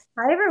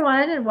Hi,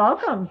 everyone, and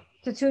welcome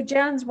to Two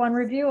Gens, One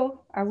Review,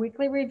 our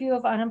weekly review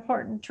of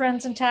unimportant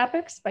trends and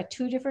topics by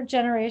two different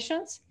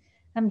generations.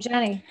 I'm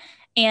Jenny.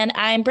 And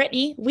I'm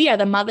Brittany. We are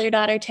the mother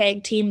daughter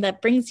tag team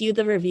that brings you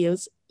the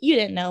reviews you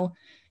didn't know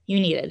you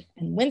needed.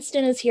 And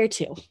Winston is here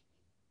too,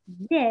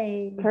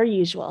 Yay. per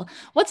usual.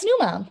 What's new,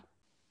 Mom?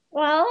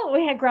 Well,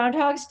 we had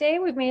Groundhog's Day.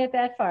 We've made it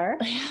that far.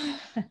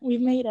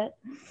 We've made it.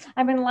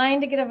 I'm in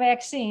line to get a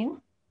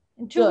vaccine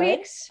in 2 Good.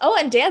 weeks. Oh,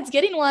 and Dad's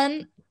getting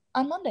one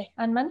on Monday.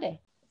 On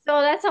Monday. So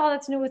that's all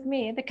that's new with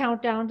me, the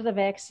countdown to the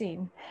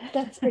vaccine.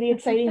 That's pretty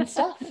exciting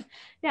stuff.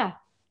 Yeah.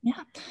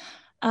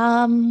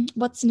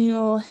 What's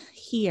new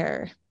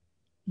here?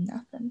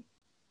 Nothing.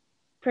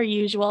 Per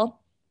usual.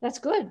 That's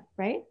good,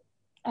 right?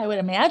 I would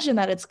imagine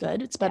that it's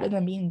good. It's better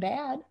than being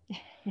bad.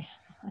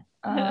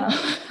 All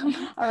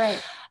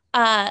right.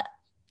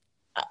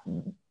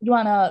 You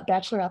want a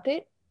Bachelor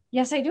update?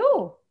 Yes, I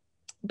do.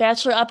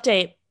 Bachelor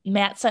update.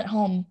 Matt sent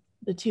home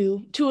the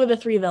two of the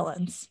three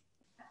villains.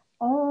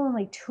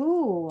 Only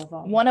two of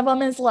them. One of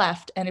them is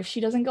left, and if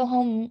she doesn't go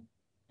home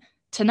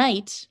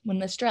tonight when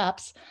this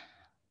drops,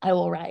 I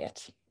will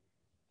riot.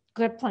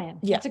 Good plan.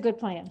 Yeah. That's a good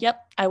plan.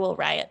 Yep, I will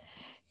riot.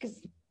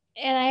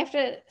 And I have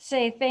to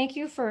say thank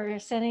you for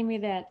sending me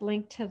that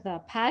link to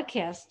the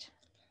podcast.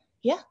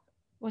 Yeah.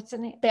 What's the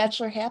name?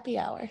 Bachelor Happy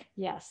Hour.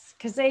 Yes,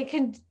 because they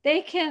can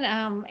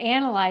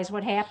analyze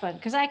what happened.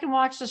 Because I can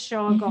watch the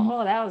show and go,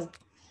 oh, that was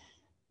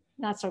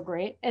not so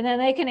great, and then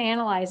they can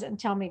analyze it and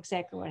tell me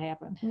exactly what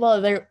happened.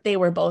 Well, they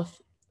were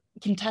both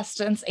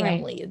contestants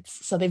and leads,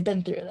 so they've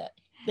been through that.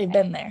 They've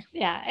been there.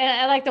 Yeah, and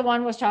I like the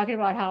one was talking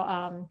about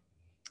how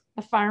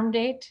a farm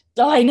date.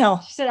 Oh, I know.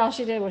 She said all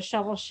she did was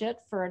shovel shit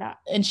for an hour.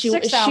 And she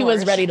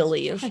was ready to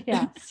leave.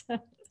 Yes.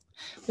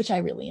 Which I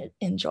really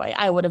enjoy.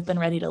 I would have been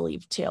ready to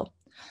leave too.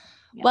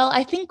 Yeah. Well,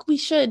 I think we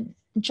should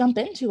jump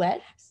into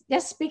it.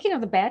 Yes, speaking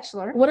of The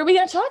Bachelor. What are we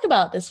going to talk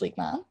about this week,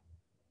 Mom?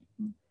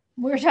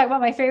 We're talking about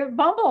my favorite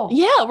Bumble.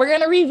 Yeah, we're going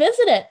to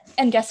revisit it.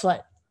 And guess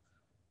what?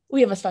 We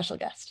have a special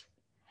guest.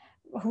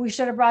 We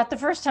should have brought the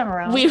first time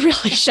around. We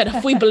really should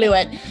have. We blew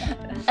it.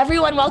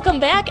 Everyone, welcome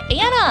back,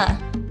 Anna.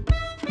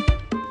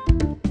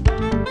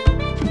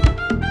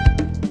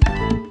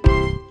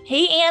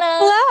 Hey, Anna.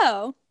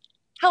 Hello.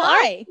 How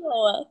are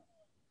you?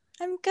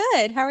 I'm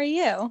good. How are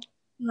you?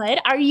 Good.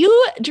 Are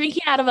you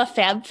drinking out of a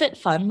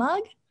FabFitFun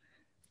mug?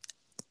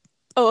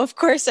 Oh, of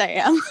course I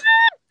am.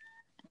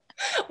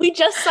 We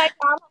just signed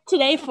on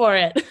today for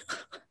it.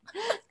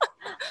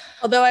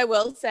 Although I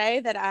will say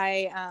that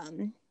I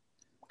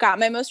got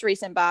my most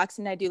recent box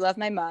and I do love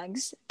my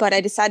mugs, but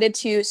I decided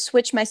to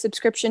switch my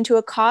subscription to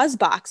a Cause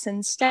box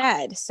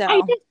instead.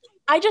 So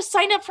I just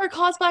signed up for a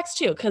Cause box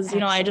too, because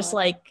I just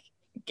like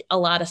a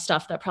lot of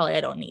stuff that probably I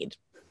don't need.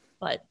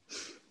 But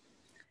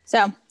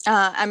so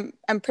I'm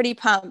pretty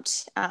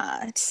pumped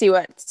to see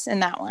what's in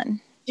that one.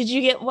 Did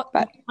you get one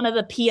of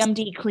the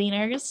PMD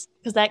cleaners?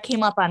 Because that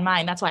came up on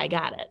mine. That's why I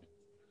got it.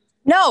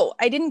 No,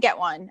 I didn't get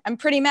one. I'm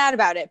pretty mad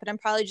about it, but I'm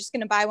probably just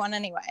going to buy one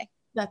anyway.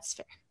 That's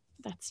fair.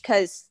 That's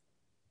because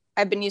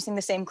I've been using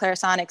the same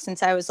Clarisonic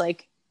since I was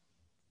like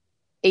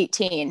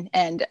 18,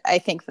 and I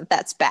think that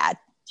that's bad.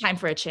 Time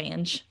for a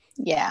change.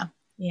 Yeah.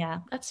 Yeah,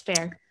 that's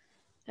fair.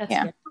 That's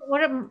fair.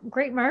 What a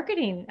great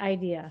marketing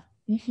idea.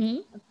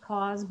 Mm-hmm. A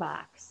Cause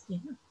box. Yeah.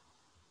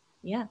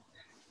 Yeah.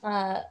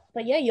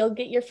 But yeah, you'll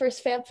get your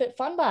first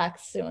FabFitFun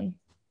box soon.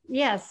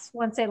 Yes,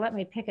 once they let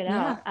me pick it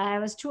out. I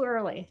was too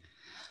early.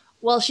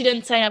 Well, she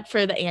didn't sign up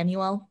for the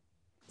annual,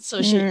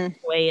 so she didn't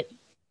wait.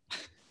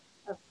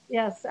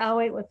 Yes, I'll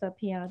wait with the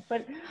peon.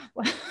 But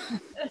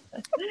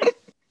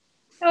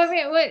I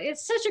mean,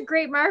 it's such a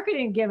great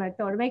marketing gimmick,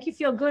 though, to make you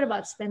feel good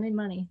about spending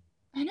money.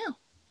 I know.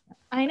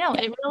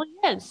 It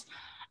really is.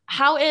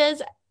 How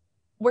is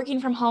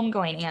working from home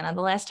going, Anna?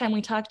 The last time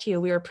we talked to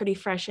you, we were pretty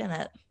fresh in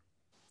it.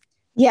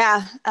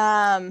 Yeah.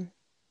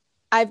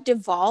 I've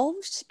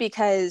devolved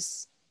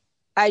because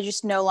I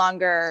just no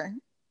longer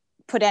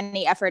put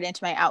any effort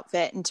into my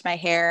outfit, into my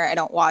hair. I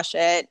don't wash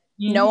it.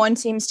 Mm-hmm. No one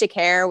seems to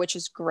care, which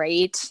is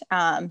great.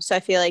 So I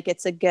feel like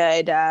it's a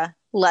good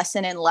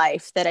lesson in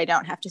life that I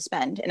don't have to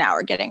spend an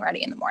hour getting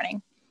ready in the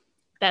morning.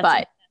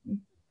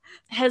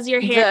 Has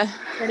your hair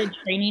started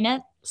training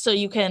it so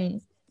you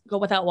can go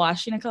without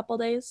washing a couple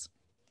days?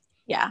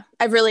 Yeah,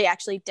 I've really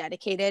actually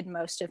dedicated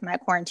most of my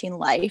quarantine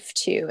life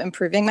to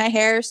improving my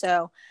hair.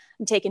 So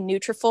I'm taking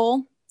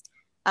Nutrafol.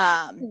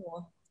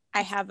 Cool.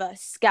 I have a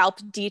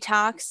scalp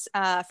detox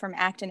from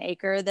Acton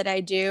Acre that I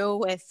do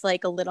with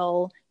like a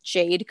little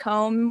jade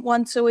comb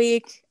once a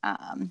week.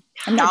 I'm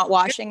not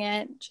washing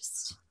it.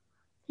 Just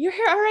your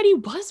hair already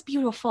was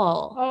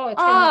beautiful. Oh,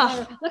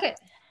 it's look at.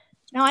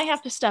 Now I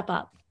have to step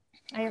up.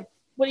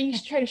 What are you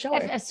trying to show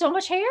her? So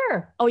much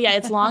hair. Oh yeah,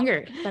 it's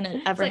longer than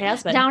it ever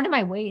has been. Down to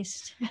my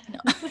waist. No.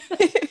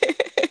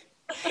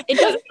 It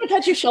doesn't even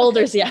touch your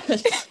shoulders yet.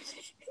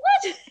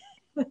 What?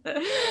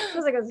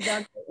 Feels like it's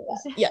down.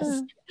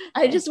 Yes.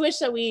 I just wish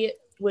that we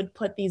would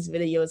put these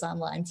videos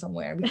online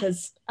somewhere,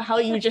 because how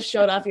you just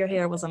showed off your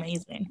hair was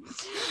amazing.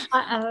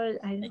 I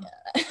know.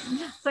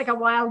 It's like a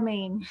wild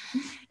mane.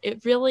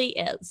 It really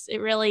is. It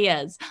really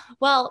is.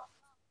 Well,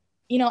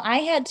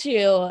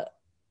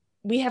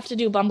 we have to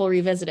do Bumble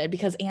Revisited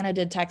because Anna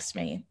did text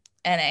me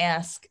and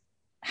ask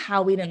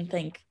how we didn't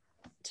think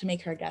to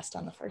make her a guest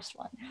on the first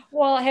one.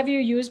 Well, have you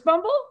used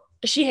Bumble?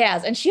 She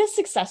has, and she has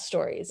success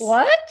stories.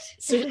 What?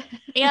 So,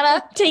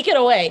 Anna, take it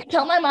away.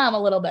 Tell my mom a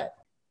little bit.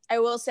 I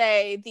will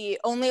say the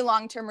only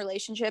long-term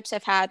relationships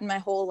I've had in my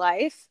whole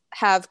life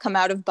have come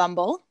out of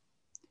Bumble.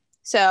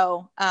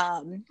 So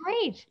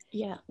Great.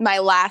 Yeah. my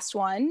last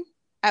one,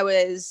 I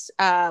was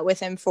with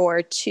him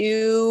for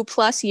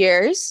 2+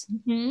 years,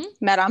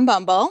 met on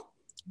Bumble.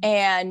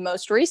 And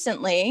most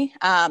recently,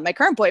 my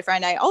current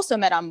boyfriend, I also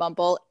met on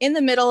Bumble in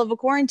the middle of a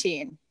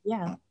quarantine.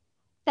 Yeah.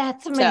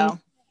 That's amazing.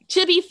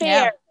 To be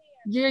fair,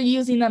 you're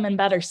using them in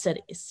better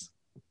cities.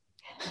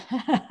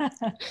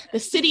 The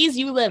cities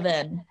you live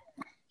in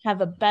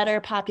have a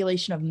better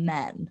population of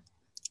men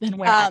than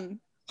where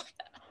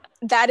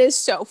that is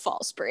so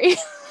false, Brie.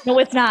 No,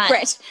 it's not.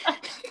 Right.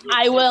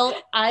 I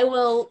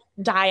will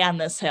die on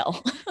this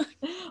hill.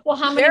 Well,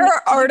 how many? There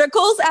are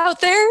articles out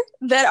there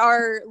that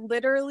are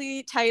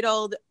literally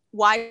titled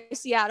 "Why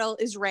Seattle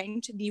is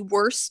Ranked the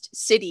Worst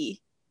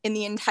City in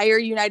the Entire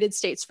United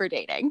States for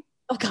Dating."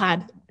 Oh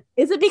God.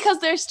 Is it because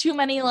there's too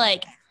many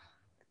like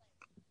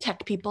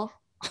tech people?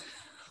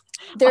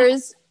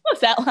 There's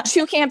What's that one?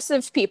 2 camps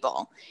of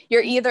people.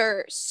 You're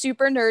either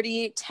super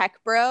nerdy tech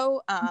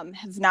bro,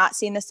 have not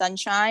seen the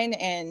sunshine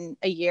in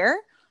a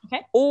year,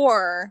 okay,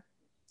 or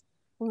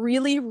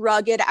really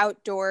rugged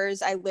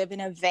outdoors, I live in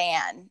a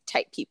van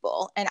type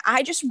people. And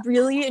I just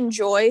really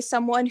enjoy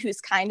someone who's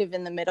kind of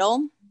in the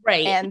middle.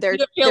 Right. And they're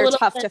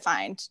tough to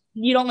find.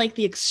 You don't like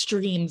the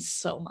extremes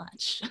so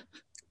much.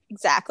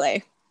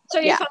 Exactly. So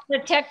you found the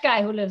tech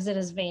guy who lives in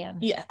his van.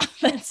 Yeah.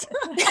 That's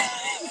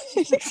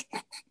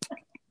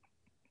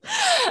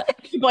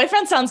your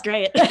boyfriend sounds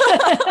great.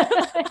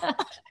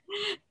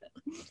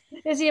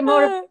 Is he a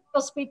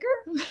motivational speaker?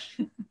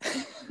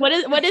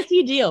 What does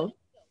he do?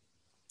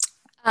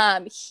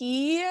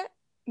 He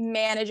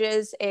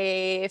manages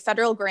a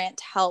federal grant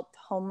to help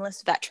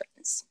homeless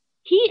veterans.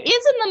 He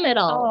is in the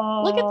middle.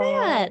 Oh. Look at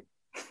that.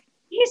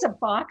 He's a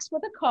box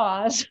with a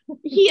cause.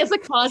 He is a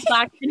cause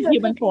box in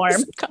human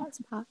form.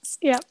 Cause box.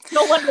 Yeah.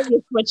 No wonder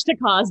you switched to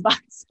cause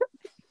box.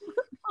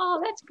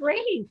 Oh, that's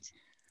great.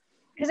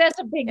 Because that's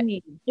a big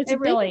need. It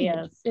really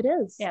is. It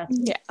is. Yeah.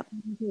 Yeah.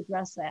 To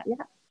address that.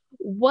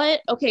 Yeah.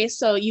 Okay,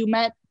 so you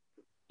met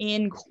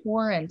in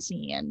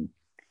quarantine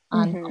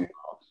on Bumble.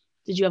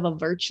 Did you have a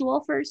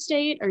virtual first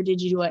date or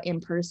did you do an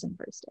in-person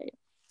first date?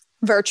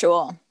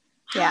 Virtual.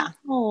 Yeah.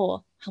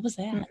 Oh, how was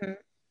that? Mm-hmm.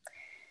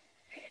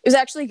 It was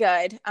actually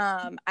good.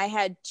 I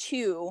had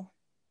 2,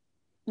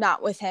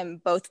 not with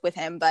him, both with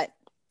him, but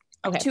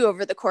 2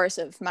 over the course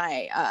of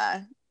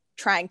my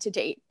trying to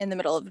date in the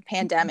middle of a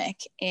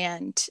pandemic.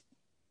 And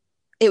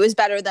it was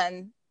better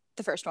than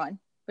the first one,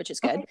 which is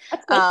good.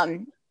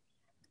 Okay,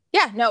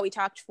 we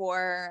talked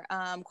for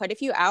quite a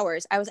few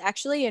hours. I was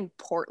actually in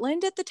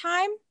Portland at the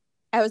time.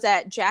 I was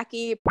at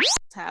Jackie.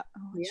 I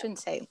shouldn't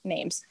say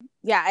names.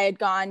 Yeah, I had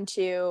gone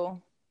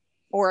to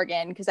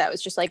Oregon because I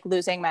was just like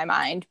losing my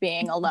mind,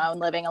 being alone,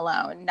 living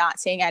alone, not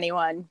seeing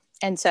anyone.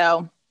 And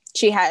so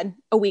she had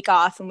a week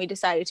off and we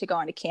decided to go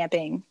on a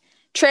camping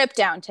trip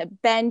down to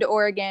Bend,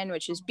 Oregon,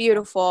 which is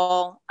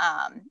beautiful.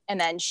 And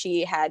then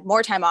she had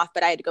more time off,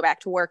 but I had to go back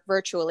to work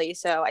virtually.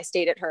 So I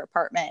stayed at her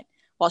apartment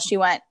while she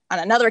went on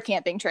another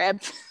camping trip.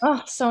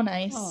 Oh, so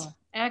nice. Oh,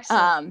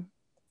 excellent.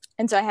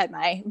 And so I had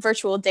my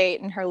virtual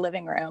date in her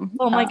living room.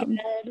 Oh my God.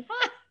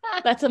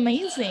 That's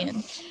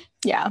amazing.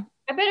 Yeah.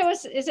 I bet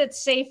is it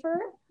safer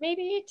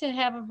maybe to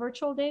have a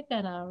virtual date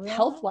than a real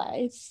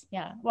health-wise?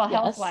 Yeah. Well,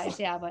 yes. Health-wise,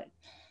 yeah, but.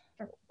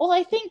 Well,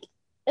 I think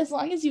as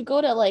long as you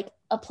go to like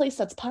a place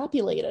that's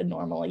populated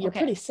normally, you're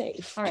pretty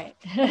safe. All right.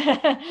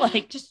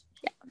 Like just,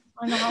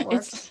 I know how it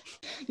works.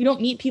 You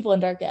don't meet people in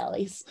dark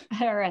alleys.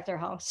 Or at their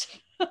house.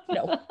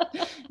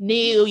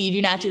 No, you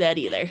do not do that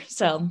either.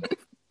 So,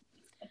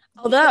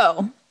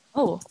 although,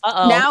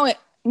 now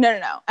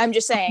no. I'm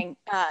just saying.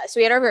 So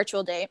we had our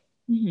virtual date,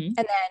 and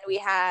then we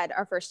had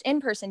our first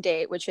in-person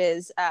date, which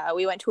is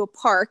we went to a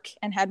park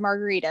and had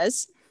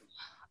margaritas.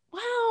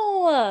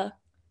 Wow.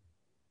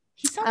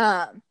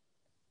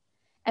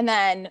 And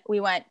then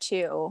we went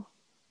to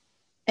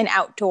an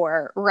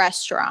outdoor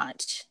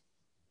restaurant,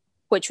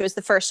 which was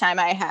the first time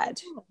I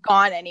had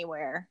gone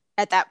anywhere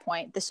at that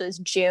point. This was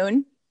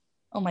June.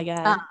 Oh my God.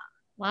 A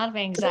lot of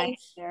anxiety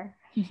there.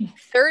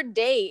 Third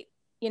date,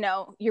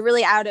 you're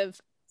really out of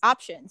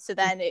options. So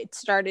then it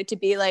started to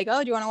be like,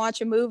 oh, do you want to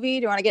watch a movie?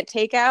 Do you want to get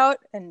takeout?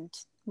 And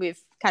we've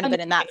kind of been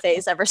in that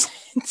phase ever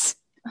since.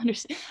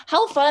 Understand.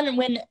 How fun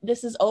when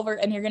this is over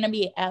and you're going to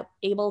be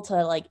able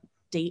to like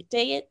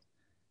date.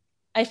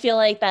 I feel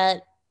like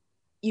that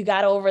you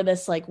got over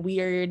this like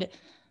weird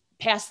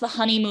past the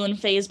honeymoon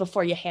phase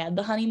before you had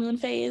the honeymoon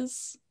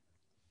phase.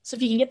 So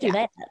if you can get through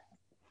that.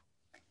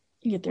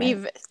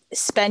 We've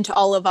spent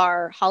all of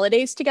our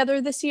holidays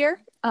together this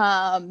year.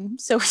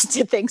 So we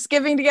did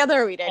Thanksgiving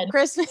together. We did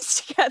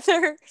Christmas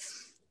together.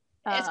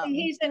 So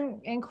he's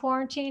in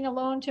quarantine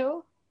alone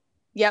too?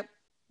 Yep.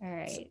 All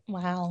right.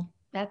 Wow.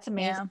 That's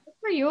amazing. Yeah. Good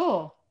for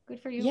you.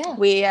 Good for you. Yeah.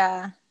 We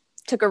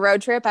took a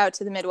road trip out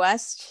to the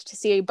Midwest to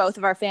see both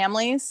of our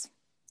families.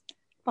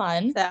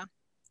 Fun. So,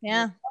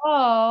 yeah.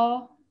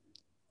 Oh.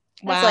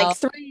 That's Wow. like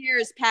 3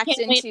 years packed Can't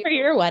into. wait for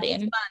your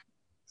wedding.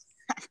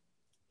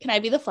 Can I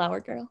be the flower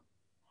girl?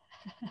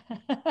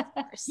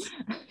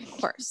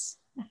 Of course.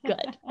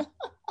 Good.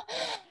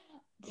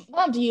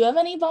 Mom, do you have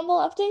any Bumble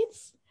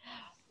updates?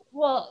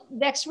 Well,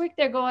 next week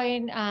they're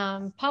going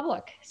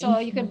public. So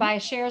you can Mhm. buy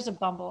shares of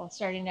Bumble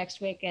starting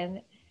next week.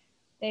 And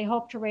they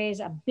hope to raise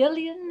 $1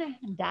 billion.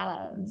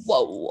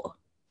 Whoa.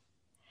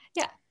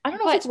 Yeah. I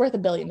don't know if it's worth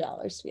 $1 billion,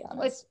 to be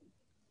honest.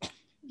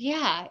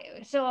 Yeah.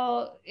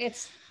 So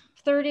it's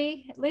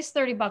at least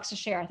 $30 a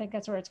share. I think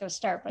that's where it's going to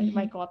start, but it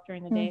might go up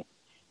during the day.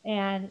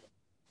 And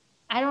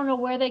I don't know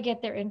where they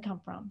get their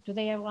income from. Do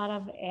they have a lot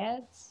of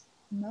ads?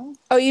 No.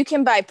 Oh, you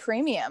can buy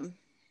premium.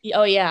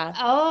 Oh, yeah.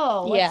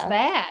 Oh, what's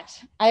that?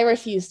 I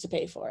refuse to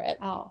pay for it.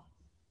 Oh.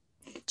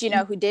 Do you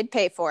know who did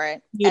pay for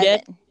it? You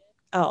did? Evan.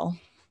 Oh.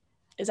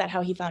 Is that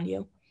how he found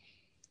you?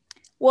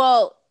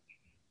 Well,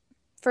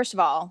 first of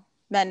all,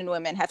 men and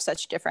women have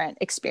such different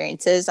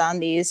experiences on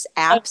these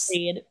apps.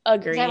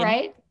 Agreed. Is that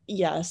right?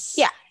 Yes.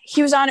 Yeah.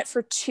 He was on it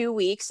for 2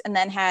 weeks and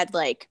then had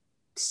like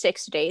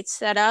 6 dates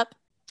set up.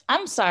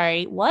 I'm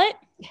sorry. What?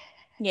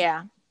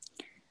 Yeah.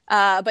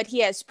 But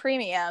he has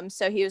premium.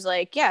 So he was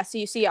like, yeah, so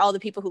you see all the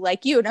people who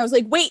like you. And I was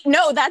like, wait,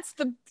 no, that's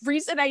the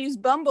reason I use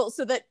Bumble,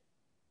 so that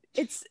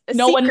it's a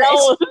No one secret.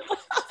 knows.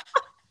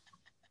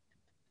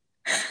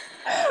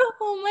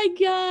 Oh my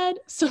God.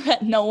 So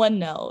that no one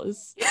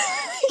knows.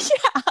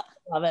 Yeah.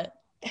 Love it.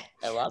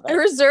 I love I it.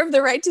 reserve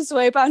the right to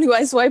swipe on who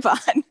I swipe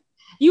on.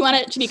 You want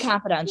it to be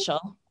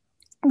confidential.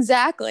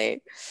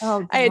 Exactly.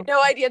 Oh, I had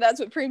no idea that's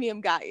what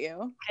premium got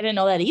you. I didn't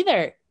know that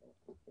either.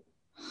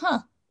 Huh.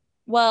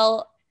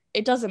 Well,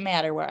 it doesn't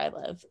matter where I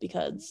live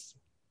because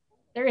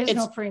There is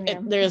no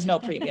premium. there is no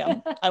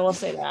premium. I will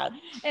say that.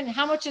 And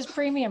how much does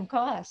premium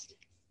cost?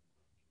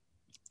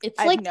 It's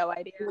I like have no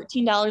idea.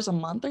 $14 a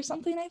month or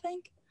something, I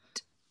think.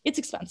 It's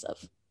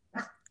expensive.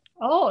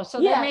 Oh, so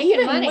they're making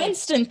even money.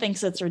 Winston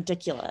thinks it's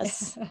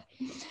ridiculous.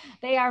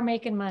 They are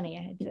making money,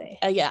 I'd say.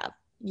 Yeah.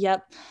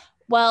 Yep.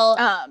 Well,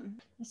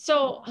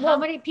 So how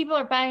many people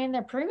are buying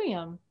their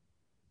premium?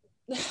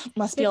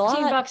 must be a lot.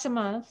 $15 a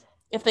month.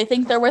 If they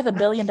think they're worth $1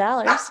 billion.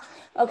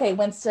 Okay,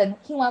 Winston,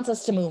 he wants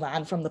us to move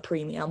on from the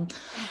premium.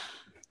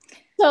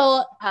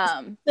 So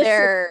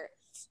their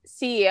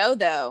CEO,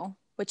 though,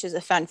 which is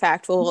a fun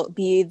fact, will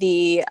be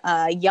the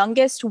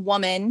youngest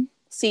woman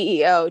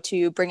CEO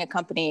to bring a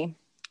company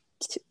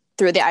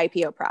through the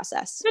IPO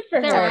process. good for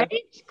Is that her.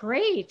 right?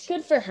 Great.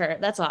 Good for her.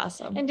 That's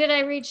awesome. And did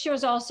I read she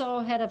was also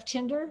head of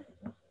Tinder?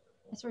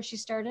 That's where she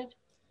started.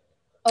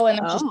 Oh, and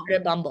then she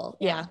started Bumble.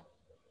 Yeah.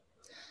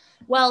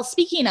 Well,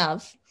 speaking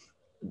of,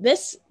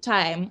 this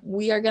time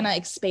we are going to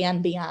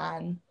expand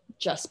beyond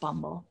just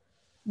Bumble.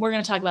 We're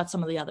going to talk about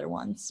some of the other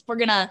ones. We're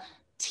going to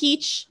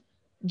teach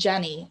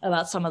Jenny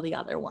about some of the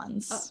other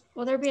ones.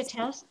 Will there be a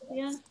test at the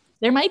end?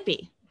 There might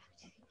be.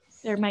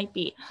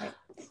 Right.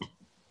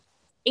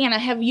 Anna,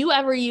 have you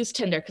ever used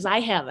Tinder? Because I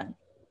haven't.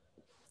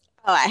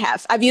 Oh, I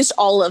have. I've used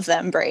all of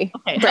them, Brie.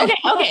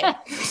 Okay.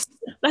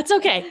 That's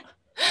okay.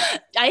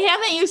 I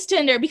haven't used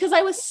Tinder because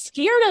I was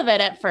scared of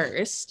it at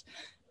first.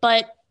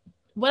 But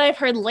what I've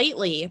heard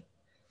lately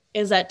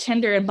is that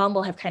Tinder and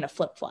Bumble have kind of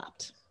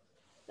flip-flopped.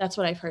 That's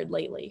what I've heard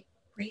lately.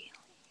 Really?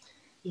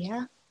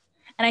 Yeah.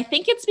 And I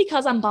think it's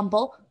because on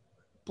Bumble,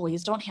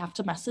 boys don't have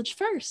to message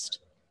first.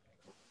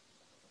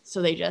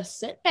 So they just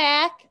sit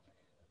back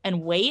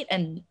and wait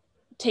and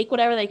take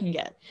whatever they can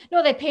get.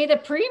 No, they pay the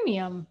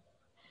premium.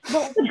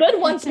 Well, the good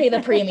ones pay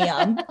the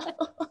premium.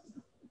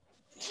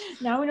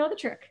 Now we know the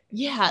trick.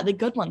 Yeah, the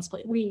good ones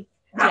play. We.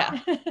 Yeah.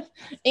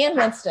 And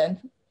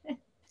Winston.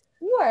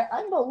 You are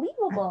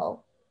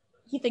unbelievable.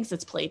 He thinks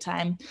it's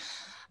playtime.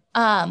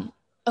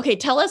 Okay,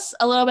 tell us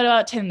a little bit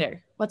about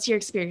Tinder. What's your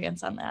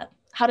experience on that?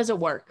 How does it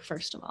work,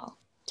 first of all?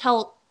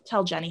 Tell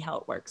Jenny how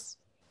it works.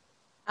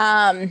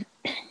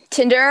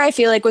 Tinder, I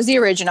feel like, was the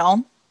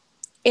original.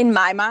 In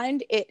my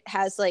mind, it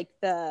has like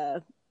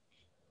the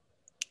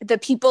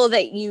people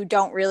that you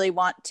don't really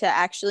want to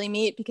actually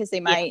meet because they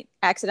might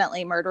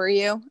accidentally murder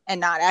you,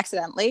 and not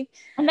accidentally.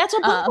 And that's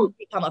what Bumble's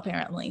become,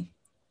 apparently.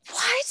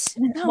 What?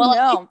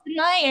 No. In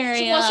my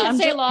area. Well, since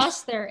they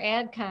lost their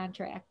ad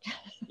contract.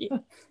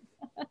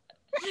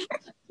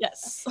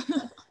 Yes.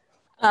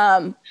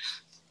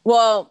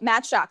 Well,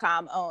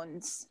 Match.com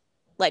owns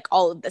like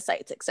all of the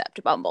sites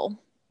except Bumble.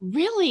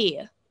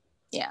 Really?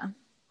 Yeah.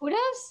 Who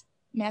does?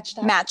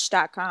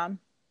 Match.com.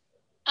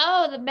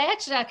 Oh, the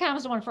Match.com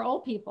is the one for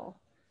old people.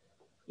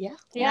 Yeah.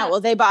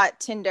 Well, they bought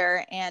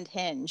Tinder and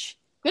Hinge.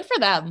 Good for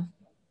them.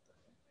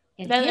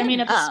 I mean,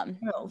 it's a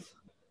move.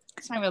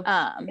 It's my move.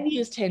 Um, I've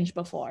used Hinge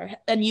before,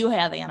 and you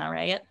have, Anna,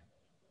 right?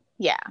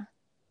 Yeah.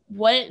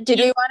 What Did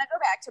we want to go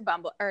back to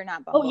Bumble or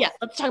not Bumble? Oh yeah,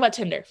 let's talk about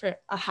Tinder for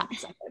a hot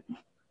second.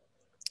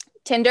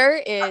 Tinder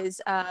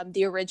is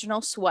the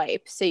original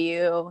swipe. So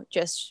you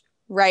just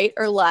right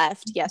or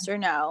left, yes or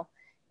no,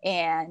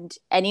 and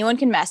anyone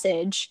can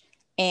message.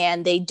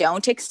 and they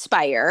don't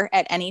expire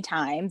at any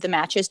time. The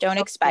matches don't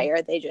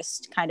expire. They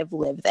just kind of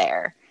live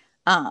there.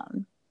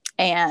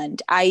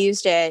 And I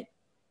used it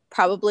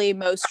probably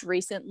most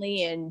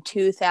recently in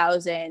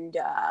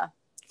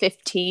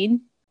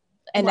 2015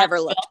 and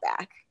never looked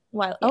back.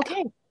 Wow. Yeah.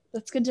 Okay.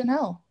 That's good to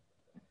know.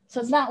 So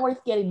it's not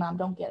worth getting, Mom.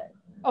 Don't get it.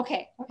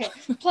 Okay.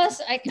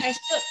 Plus, I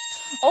still.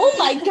 Oh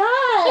my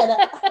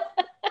God.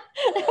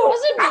 That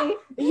wasn't me.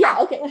 Yeah.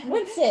 Okay.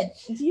 Winston,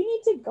 do you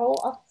need to go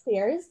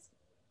upstairs?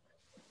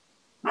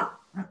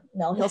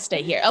 No, he'll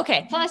stay here.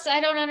 Okay. Plus,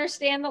 I don't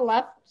understand the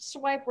left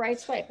swipe, right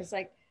swipe. It's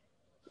like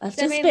left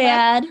is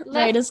bad, left,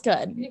 right is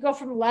good. You go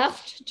from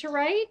left to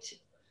right,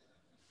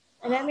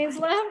 and that means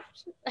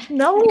left.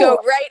 No, you go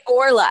right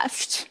or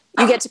left.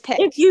 You get to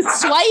pick. If you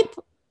swipe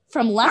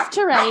from left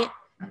to right,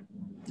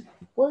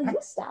 will you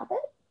stop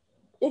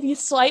it? If you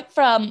swipe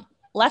from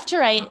left to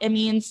right, it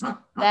means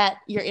that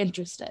you're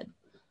interested.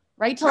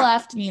 Right to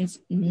left means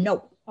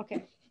no.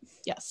 Okay.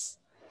 Yes.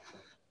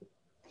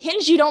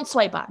 Hinge, you don't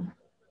swipe on.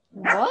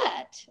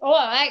 What?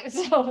 Oh,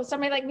 so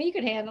somebody like me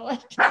could handle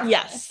it.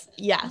 Yes.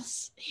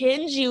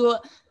 Hinge, you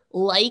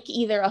like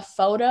either a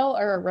photo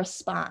or a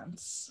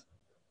response,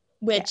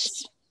 which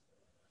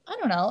I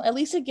don't know. At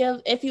least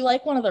if you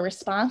like one of the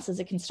responses,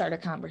 it can start a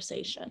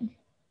conversation.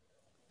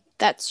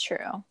 That's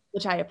true.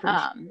 Which I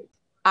appreciate.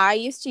 I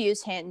used to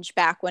use Hinge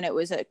back when it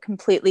was a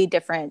completely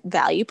different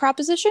value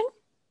proposition.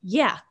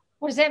 Yeah.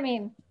 What does that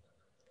mean?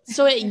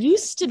 So it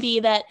used to be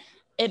that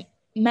it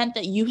meant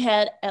that you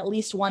had at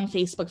least one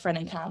Facebook friend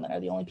in common, or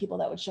the only people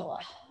that would show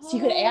up. So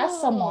you could ask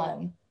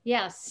someone,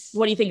 yes,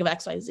 what do you think of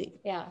XYZ?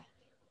 Yeah.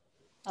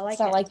 I like it's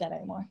not like that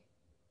anymore.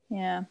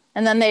 Yeah.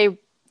 And then they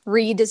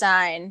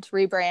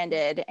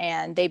rebranded,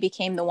 and they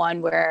became the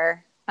one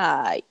where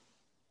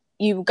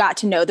you got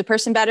to know the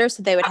person better.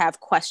 So they would have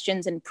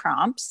questions and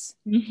prompts.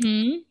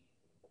 Mm-hmm.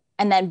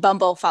 And then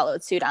Bumble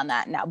followed suit on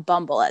that. Now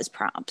Bumble has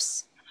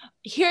prompts.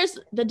 Here's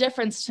the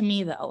difference to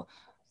me, though.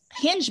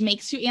 Hinge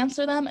makes you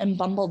answer them and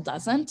Bumble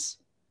doesn't.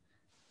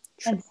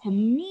 True. And to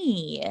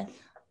me,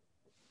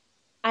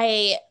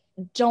 I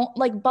don't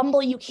like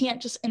Bumble. You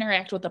can't just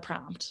interact with the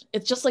prompt.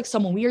 It's just like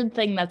some weird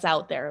thing that's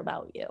out there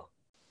about you.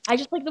 I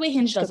just like the way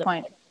Hinge does Good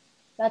point.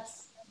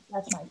 That's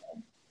my thing.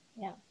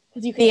 Yeah.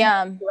 Because you can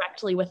interact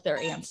directly with their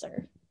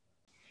answer.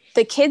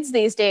 The kids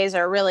these days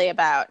are really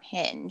about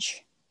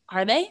Hinge.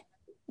 Are they?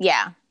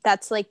 Yeah.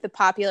 That's like the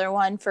popular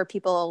one for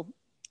people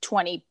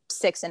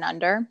 26 and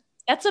under.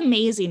 That's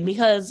amazing,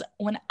 because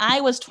when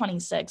I was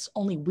 26,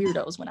 only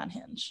weirdos went on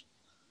Hinge.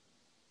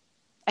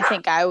 I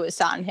think I was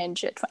on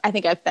Hinge. I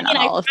think I've been on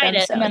all of them.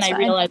 And then I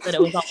realized that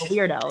it was all the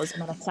weirdos,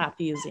 and then I stopped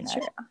using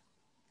it.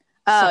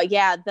 Oh,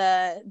 yeah.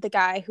 The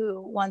guy who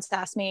once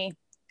asked me,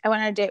 I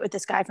went on a date with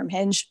this guy from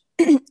Hinge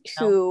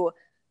who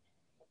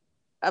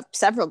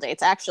several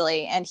dates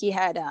actually, and he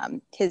had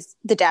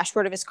the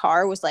dashboard of his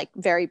car was like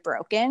very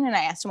broken, and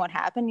I asked him what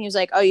happened. He was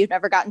like, "Oh, you've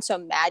never gotten so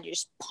mad you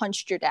just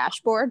punched your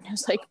dashboard?" And I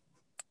was like,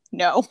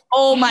 "No."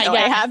 Oh my God,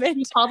 I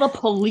haven't. Call the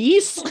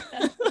police.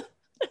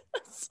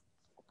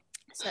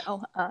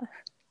 So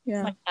yeah.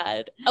 Oh my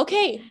God.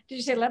 Okay. Did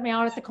you say let me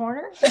out at the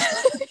corner?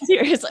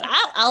 Seriously,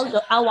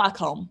 I'll walk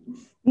home.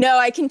 No,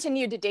 I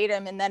continued to date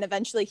him, and then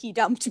eventually he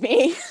dumped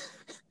me.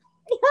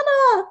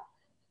 Hannah,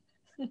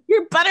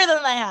 you're better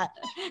than that.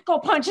 Go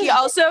punch him. He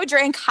also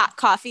drank hot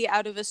coffee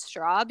out of a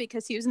straw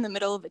because he was in the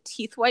middle of a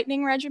teeth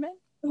whitening regimen.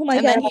 Oh my God.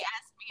 And then he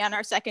asked me on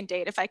our second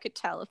date if I could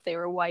tell if they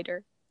were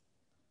whiter.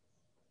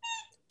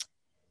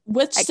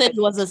 Which city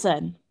was this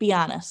in? Be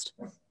honest.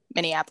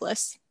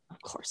 Minneapolis.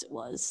 Of course it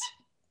was.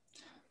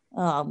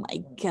 Oh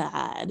my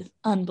God.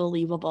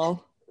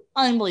 Unbelievable.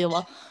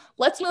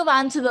 Let's move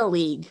on to the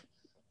league.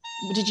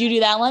 Did you do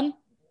that one?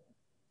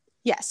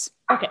 Yes.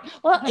 Okay.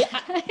 Well,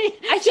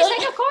 I feel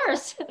like, of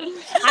course.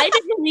 I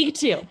did the league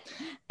too.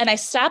 And I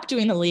stopped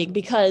doing the league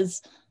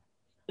because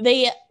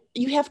you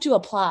have to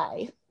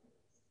apply.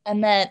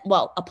 And then,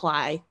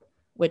 apply,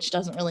 which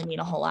doesn't really mean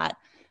a whole lot.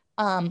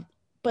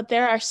 But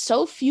there are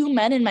so few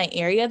men in my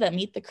area that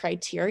meet the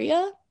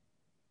criteria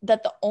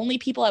that the only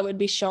people I would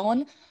be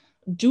shown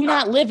do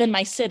not live in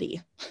my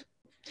city.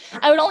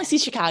 I would only see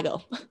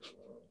Chicago.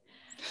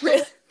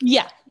 Really?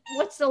 Yeah.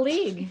 What's the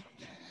league?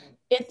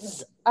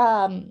 It's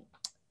an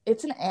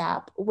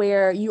app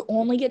where you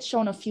only get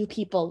shown a few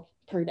people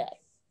per day.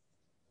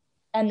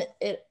 And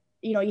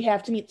you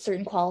have to meet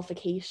certain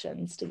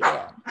qualifications to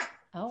get in.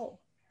 Oh.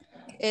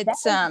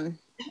 It's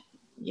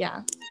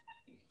yeah.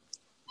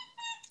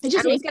 It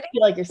just makes you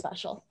feel like you're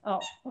special. Oh,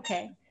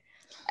 okay.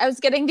 I was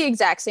getting the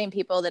exact same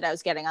people that I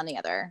was getting on the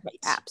other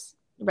apps.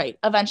 Right.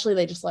 Eventually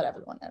they just let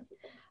everyone in.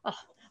 Oh,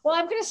 well,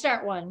 I'm going to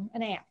start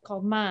an app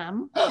called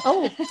Mom.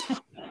 Oh,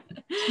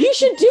 you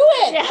should do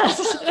it. Yes.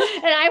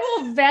 And I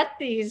will vet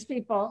these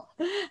people.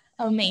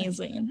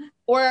 Amazing.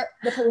 Or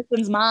the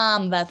person's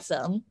mom vets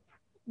them.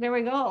 There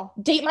we go.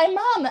 Date My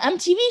Mom, the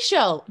MTV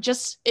show,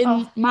 just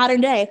in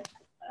modern day.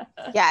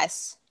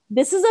 Yes.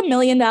 This is $1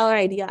 million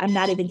idea. I'm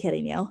not even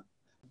kidding you.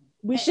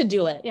 We should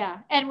do it. Yeah.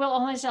 And we'll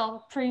only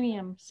sell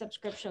premium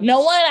subscriptions.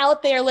 No one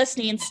out there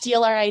listening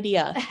steal our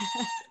idea.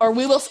 Or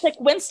we will stick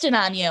Winston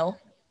on you.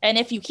 And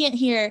if you can't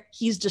hear,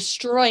 he's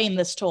destroying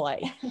this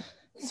toy.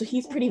 So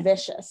he's pretty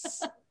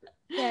vicious.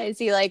 Yeah, is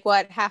he like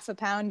what, half a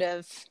pound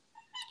of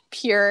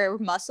pure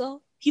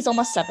muscle? He's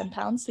almost 7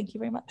 pounds. Thank you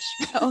very much.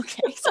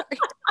 Okay, sorry.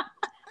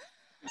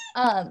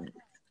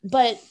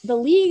 But the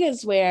league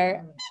is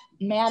where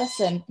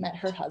Madison met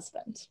her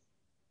husband.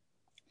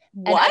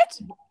 What?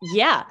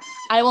 Yeah,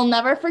 I will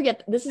never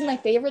forget. This is my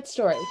favorite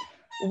story.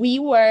 We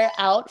were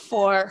out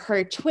for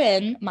her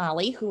twin,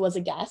 Molly, who was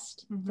a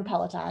guest for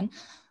Peloton.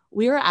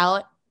 We were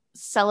out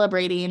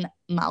celebrating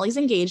Molly's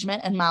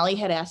engagement, and Molly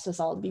had asked us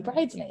all to be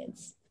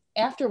bridesmaids.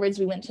 Afterwards,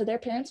 we went to their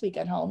parents'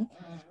 weekend home,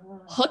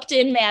 hooked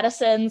in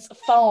Madison's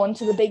phone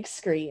to the big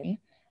screen,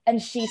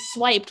 and she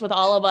swiped with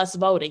all of us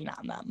voting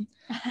on them.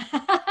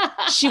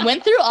 She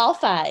went through all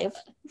 5,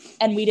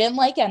 and we didn't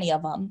like any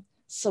of them.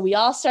 So we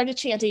all started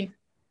chanting,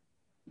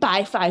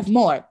 buy 5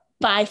 more,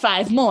 buy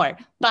 5 more,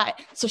 buy.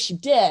 So she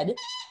did,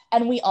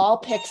 and we all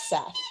picked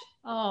Seth.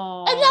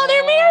 Oh. And now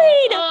they're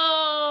married.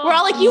 Oh, we're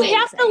all like, you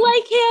have to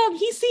like him.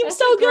 He seems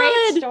so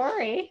good. Great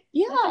story.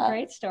 Yeah. That's a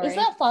great story. Is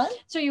that fun?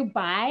 So you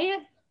buy?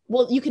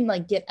 Well, you can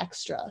like get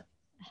extra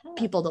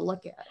people to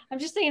look at. I'm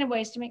just thinking of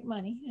ways to make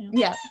money. You know?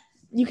 Yeah.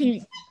 You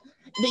can,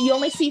 you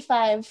only see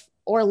 5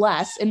 or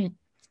less. In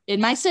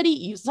my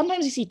city,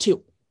 sometimes you see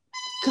 2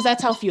 because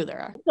that's how few there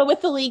are. So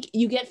with the league,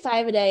 you get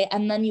 5 a day,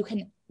 and then you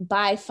can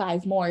buy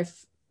 5 more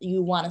if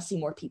you want to see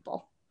more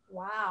people.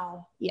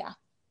 Wow. Yeah.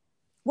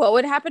 What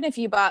would happen if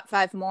you bought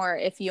 5 more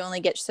if you only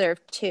get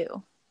served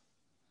 2?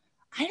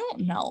 I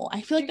don't know. I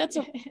feel like that's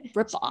a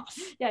ripoff.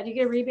 Yeah, do you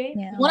get a rebate?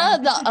 Yeah. One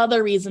of the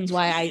other reasons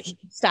why I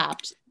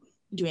stopped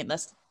doing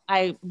this,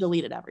 I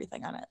deleted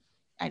everything on it.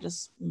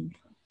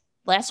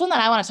 Last one that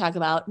I want to talk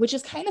about, which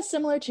is kind of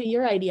similar to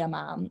your idea,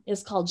 Mom,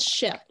 is called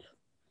Ship.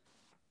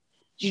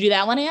 Did you do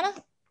that one, Anna?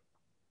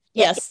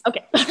 Yes.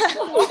 Okay. I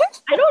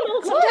don't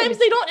know. Sometimes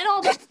they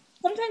don't.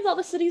 Sometimes all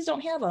the cities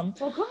don't have them.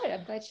 Well, good.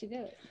 I'm glad she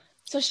did it.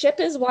 So Ship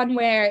is one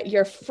where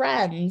your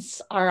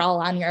friends are all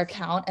on your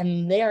account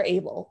and they are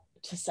able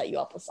to set you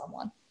up with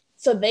someone.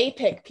 So they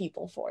pick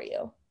people for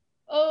you.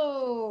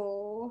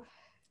 Oh.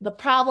 The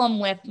problem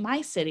with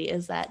my city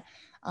is that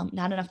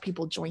not enough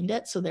people joined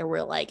it. So there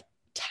were like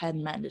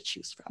 10 men to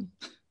choose from.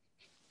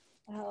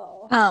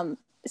 Oh.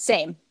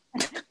 Same.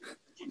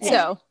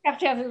 So you have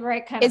to have the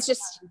right kind it's of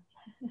just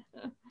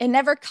it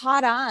never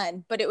caught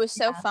on, but it was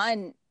so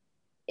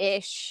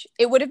fun-ish.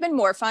 It would have been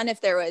more fun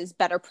if there was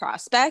better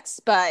prospects,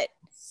 but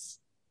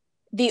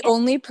the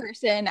only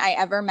person I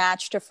ever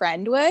matched a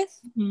friend with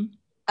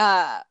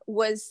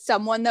was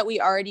someone that we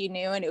already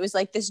knew, and it was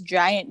like this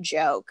giant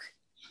joke.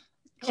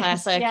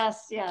 Classic.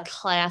 Yes.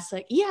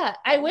 Classic. Yeah.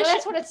 I wish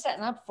that's what it's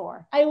setting up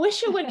for. I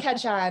wish it would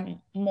catch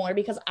on more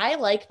because I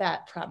like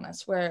that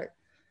premise where,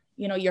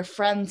 your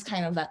friends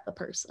kind of vet the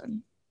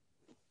person.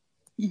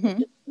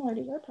 Mm-hmm. More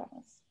to your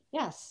premise.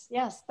 Yes.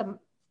 The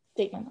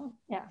Statement.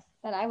 Yeah,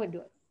 that I would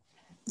do it.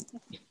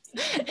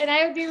 And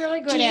I would be really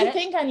good Do at it. you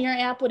think on your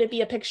app, would it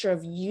be a picture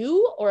of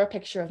you or a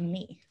picture of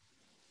me?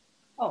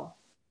 Oh,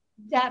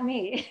 not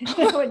me.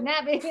 It would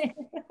not be me.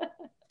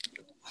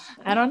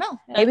 I don't know.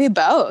 Maybe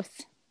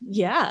both.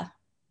 Yeah.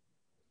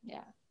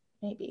 Yeah.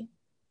 Maybe.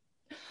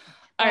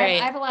 All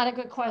right. I have a lot of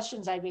good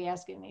questions I'd be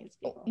asking these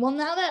people. Well,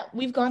 now that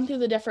we've gone through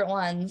the different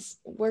ones,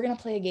 we're going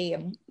to play a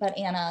game that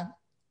Anna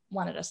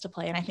wanted us to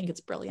play, and I think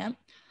it's brilliant.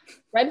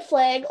 Red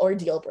flag or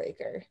deal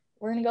breaker.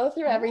 We're going to go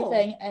through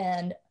everything,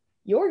 and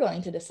you're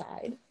going to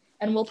decide,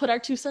 and we'll put our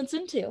 2 cents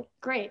in too.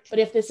 Great. But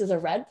if this is a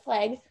red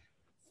flag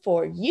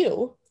for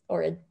you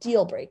or a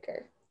deal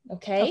breaker,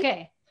 okay?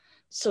 Okay.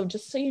 So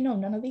just so you know,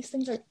 none of these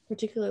things are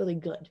particularly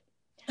good.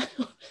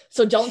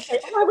 So don't say,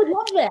 oh, I would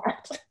love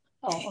that.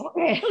 Oh,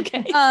 okay.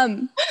 Okay.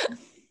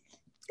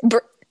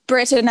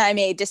 Britt and I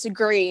may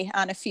disagree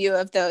on a few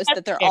of those,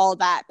 that they're all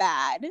that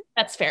bad.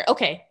 That's fair.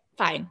 Okay,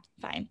 fine.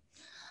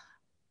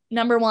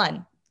 Number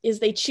 1 is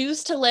they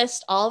choose to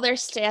list all their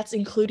stats,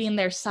 including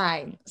their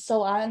sign.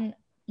 So on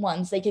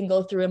ones, they can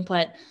go through and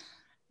put,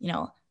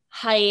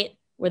 height,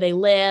 where they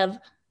live,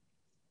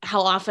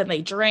 how often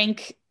they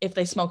drink, if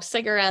they smoke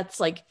cigarettes,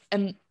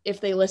 and if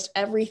they list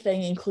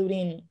everything,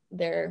 including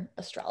their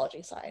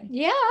astrology sign.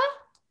 Yeah.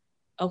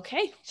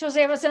 Okay. Shows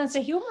they have a sense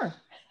of humor.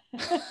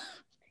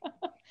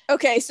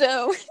 Okay,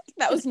 so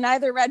that was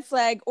neither red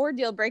flag or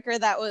deal breaker.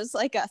 That was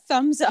like a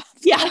thumbs up.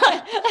 Yeah.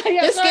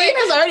 This game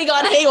has already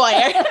gone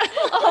haywire.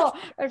 Oh,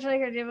 I'm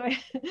trying to do it.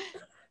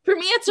 For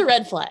me, it's a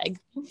red flag,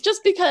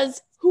 just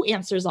because who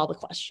answers all the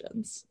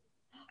questions?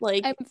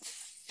 I'm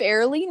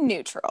fairly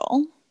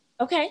neutral.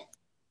 Okay.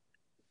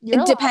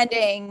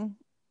 Depending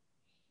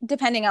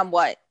on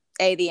what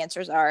A, the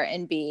answers are,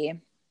 and B,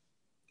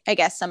 I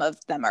guess some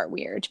of them are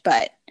weird,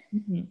 but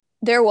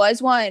there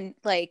was one,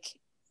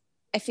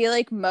 I feel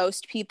like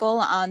most people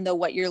on the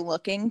what you're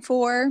looking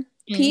for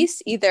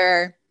piece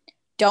either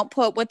don't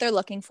put what they're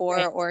looking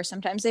for, or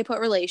sometimes they put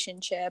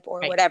relationship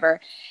or whatever.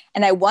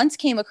 And I once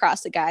came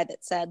across a guy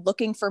that said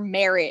looking for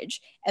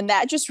marriage, and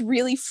that just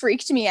really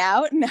freaked me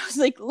out. And I was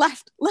like,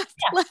 left.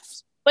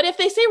 But if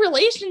they say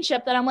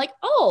relationship, then I'm like,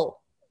 oh,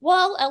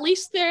 well, at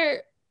least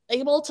they're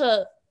able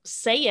to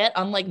say it,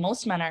 unlike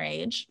most men our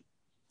age.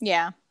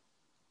 Yeah.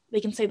 They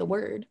can say the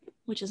word,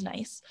 which is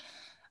nice.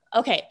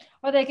 Okay.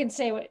 Or they can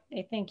say what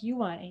they think you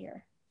want to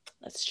hear.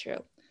 That's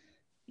true.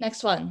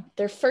 Next one.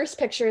 Their first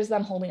picture is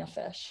them holding a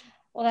fish.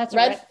 Well, that's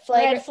red a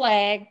red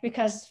flag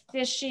because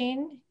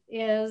fishing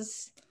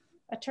is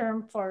a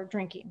term for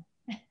drinking.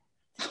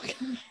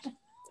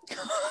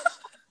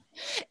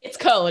 It's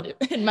code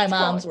in my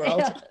mom's world.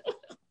 Yeah.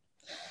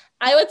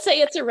 I would say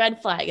it's a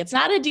red flag. It's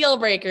not a deal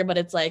breaker, but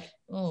it's like,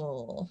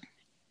 oh.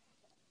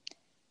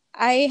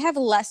 I have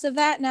less of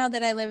that now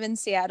that I live in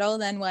Seattle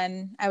than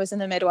when I was in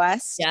the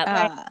Midwest.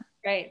 Yeah,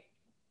 right.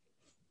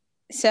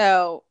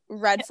 So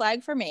red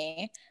flag for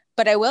me.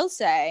 But I will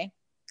say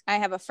I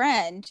have a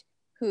friend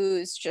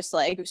who's just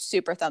like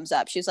super thumbs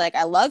up. She's like,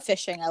 I love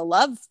fishing. I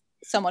love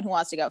someone who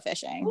wants to go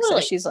fishing.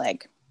 Really? So she's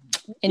like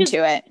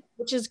into it.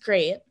 Which is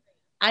great.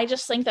 I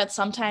just think that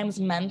sometimes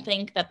men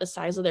think that the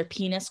size of their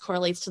penis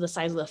correlates to the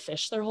size of the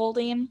fish they're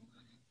holding.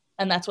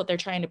 And that's what they're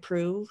trying to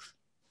prove.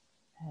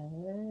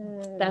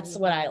 Oh. That's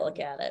what I look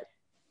at it.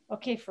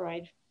 Okay,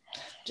 Freud.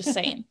 Just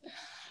saying.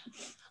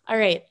 All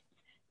right.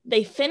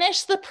 They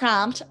finished the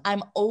prompt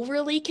I'm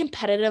overly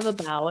competitive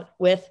about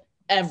with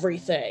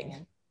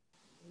everything.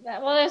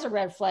 Well, there's a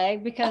red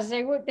flag because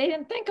they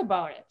didn't think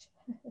about it.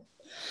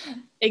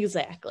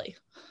 Exactly.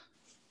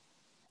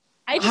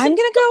 I'm going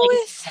to go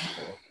with...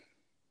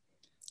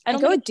 I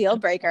go with deal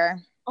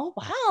breaker. Oh,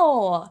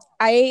 wow.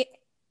 I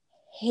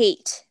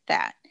hate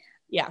that.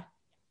 Yeah.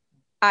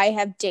 I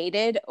have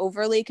dated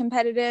overly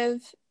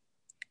competitive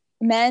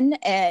men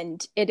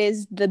and it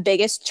is the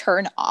biggest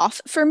turn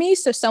off for me.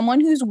 So someone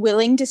who's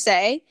willing to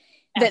say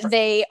that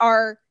they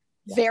are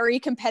very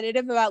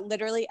competitive about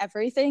literally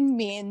everything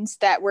means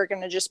that we're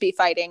going to just be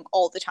fighting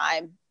all the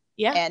time.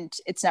 Yeah. And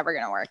it's never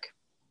going to work.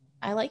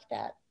 I like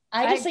that.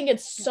 I just think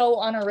it's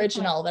so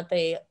unoriginal that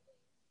they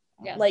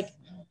like...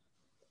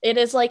 It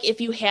is like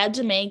if you had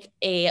to make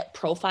a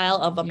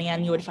profile of a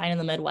man you would find in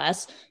the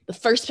Midwest, the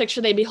first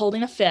picture they'd be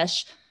holding a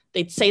fish.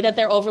 They'd say that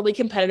they're overly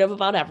competitive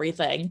about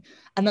everything.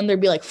 And then there'd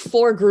be like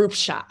 4 group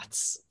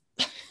shots.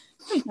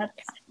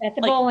 At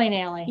the bowling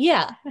alley.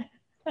 Yeah.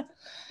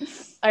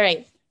 All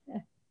right.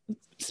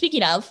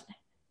 Speaking of,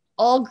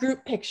 all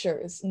group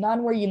pictures,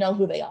 none where you know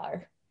who they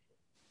are.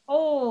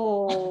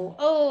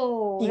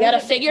 Oh. You got to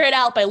figure it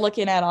out by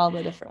looking at all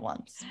the different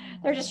ones.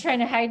 They're just trying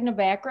to hide in the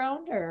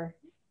background or...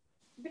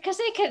 Because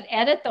they can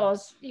edit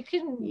those. You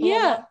can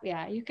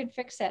you can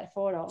fix that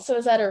photo. So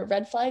is that a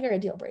red flag or a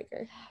deal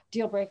breaker?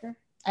 Deal breaker.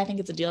 I think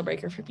it's a deal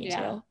breaker for me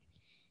too.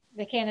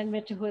 They can't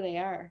admit to who they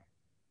are.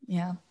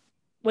 Yeah.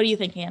 What do you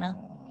think, Hannah?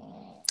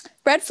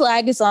 Red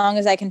flag as long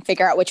as I can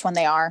figure out which one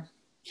they are.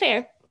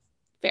 Fair.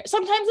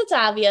 Sometimes it's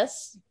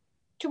obvious.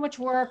 Too much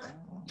work.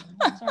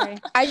 Sorry.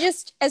 I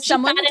just, as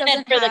someone who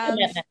doesn't have...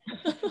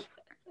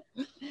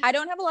 I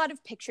don't have a lot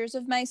of pictures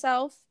of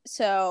myself,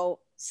 so...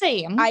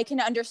 Same. I can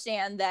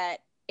understand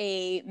that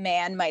a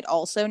man might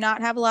also not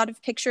have a lot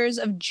of pictures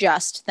of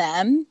just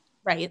them.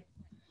 Right.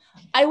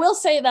 I will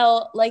say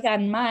though, like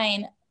on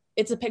mine,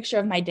 it's a picture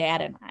of my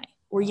dad and I,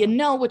 where you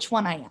know which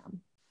one I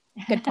am.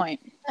 Good point.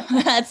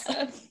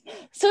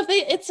 So if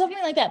it's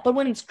something like that, but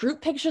when it's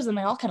group pictures and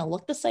they all kind of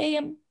look the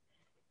same.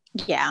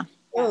 Yeah.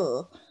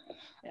 Ugh.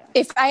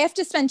 If I have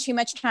to spend too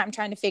much time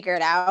trying to figure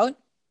it out,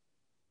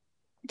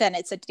 then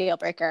it's a deal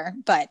breaker.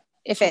 But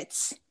if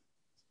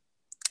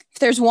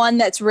there's one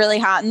that's really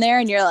hot in there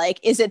and you're like,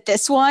 is it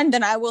this one?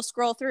 Then I will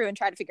scroll through and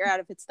try to figure out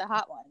if it's the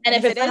hot one. And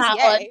if it's the hot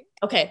one,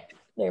 okay,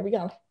 there we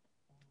go.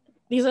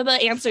 These are the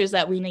answers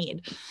that we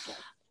need.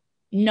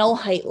 No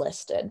height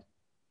listed.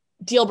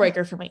 Deal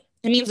breaker for me.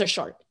 It means they're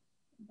short.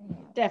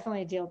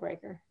 Definitely a deal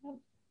breaker.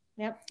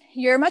 Yep.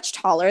 You're much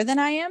taller than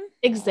I am.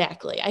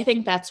 Exactly. I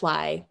think that's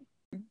why.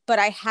 But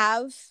I'm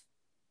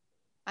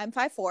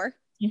 5'4"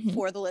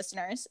 for the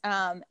listeners.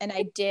 And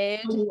I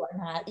did you are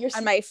not. You're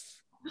on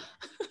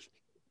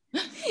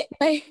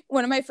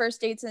one of my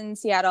first dates in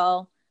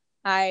Seattle,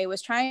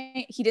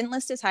 he didn't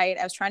list his height.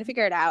 I was trying to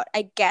figure it out.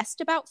 I guessed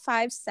about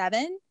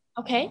 5'7".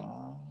 Okay.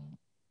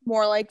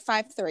 More like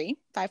 5'3",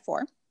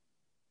 5'4".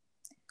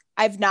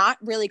 I've not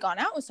really gone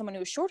out with someone who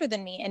was shorter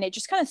than me, and it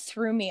just kind of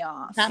threw me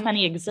off. Not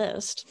many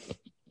exist. I'm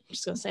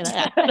just going to say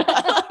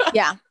that.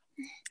 Yeah.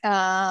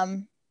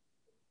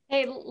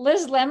 Hey,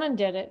 Liz Lemon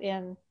did it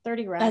in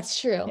 30 Rock. That's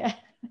true. Yeah.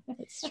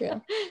 That's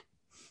true.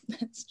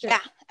 That's true.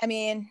 Yeah. I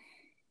mean...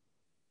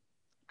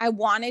 I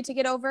wanted to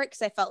get over it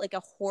because I felt like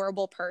a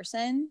horrible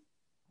person.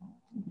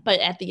 But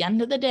at the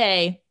end of the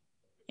day,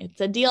 it's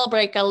a deal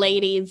breaker,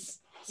 ladies.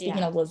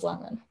 Speaking of Liz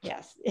Lemon.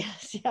 Yes.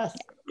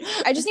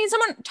 I just need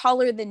someone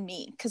taller than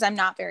me because I'm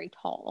not very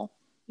tall.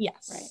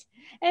 Yes. Right.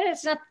 And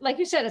it's not, like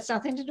you said, it's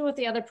nothing to do with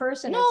the other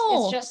person.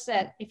 No. It's just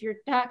that if you're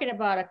talking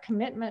about a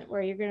commitment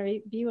where you're going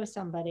to be with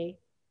somebody,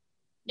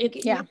 you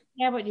can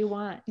have what you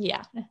want.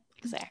 Yeah,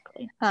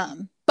 exactly.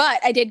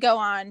 But I did go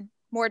on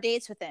more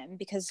dates with him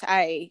because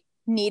I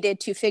needed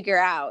to figure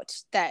out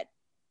that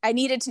I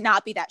needed to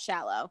not be that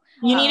shallow.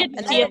 You needed to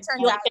and see then it it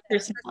turns out that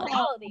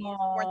personalities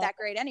weren't that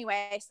great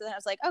anyway. So then I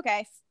was like,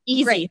 okay,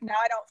 easy. great. Now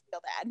I don't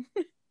feel bad.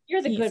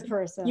 You're the good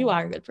person. You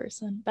are a good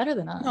person. Better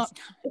than us. No.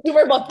 We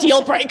were both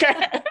deal breaker.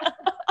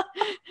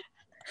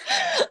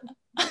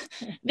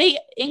 They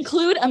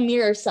include a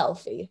mirror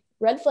selfie.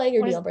 Red flag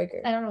or deal breaker?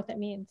 I don't know what that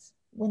means.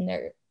 When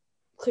they're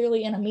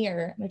clearly in a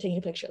mirror and they're taking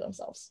a picture of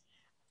themselves.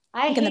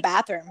 I hate in the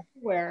bathroom.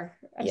 Where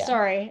I'm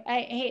sorry.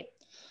 I hate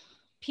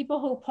people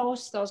who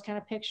post those kind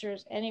of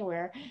pictures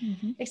anywhere,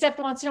 except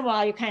once in a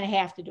while you kind of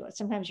have to do it.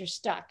 Sometimes you're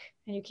stuck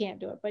and you can't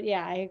do it. But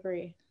yeah, I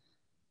agree.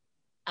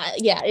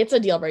 Yeah, it's a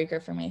deal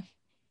breaker for me.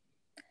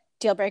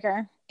 Deal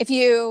breaker.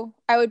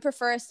 I would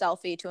prefer a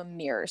selfie to a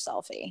mirror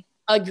selfie.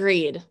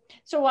 Agreed.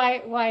 So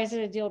why is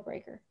it a deal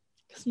breaker?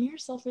 Because mirror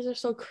selfies are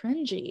so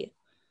cringy.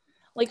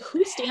 Like,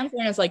 who stands there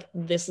and is like,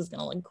 this is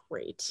gonna look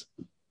great?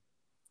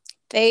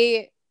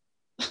 They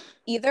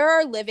either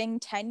are living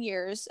 10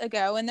 years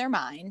ago in their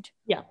mind,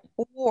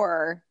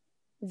 or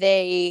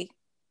they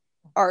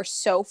are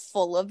so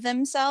full of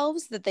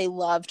themselves that they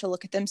love to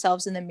look at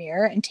themselves in the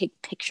mirror and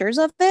take pictures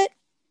of it.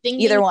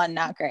 Either one,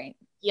 not great.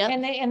 Yeah.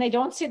 And they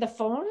don't see the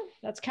phone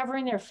that's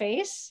covering their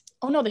face.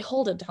 Oh no, they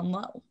hold it down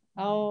low.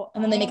 Oh.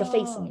 And then they make a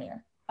face in the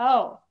mirror.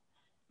 Oh.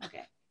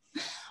 Okay.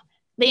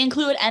 They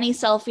include any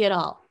selfie at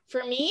all.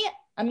 For me,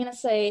 I'm gonna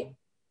say,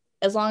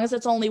 as long as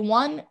it's only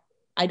one,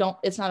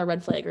 it's not a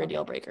red flag or a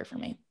deal breaker for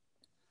me.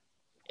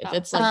 If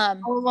it's like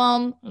all of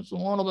them, it's a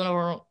little bit of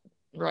a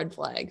red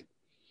flag.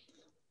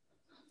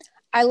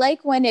 I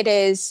like when it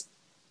is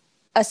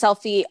a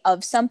selfie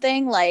of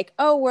something, like,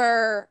 oh,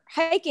 we're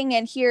hiking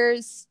and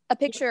here's a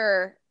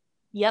picture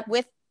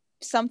with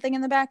something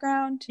in the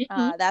background.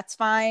 That's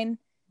fine.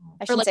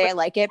 I shouldn't say I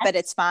like it, but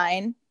it's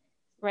fine.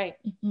 Right.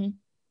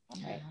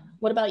 Okay.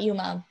 What about you,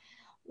 Mom?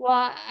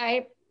 Well,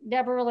 I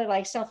never really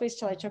liked selfies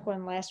till I took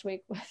one last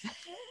week with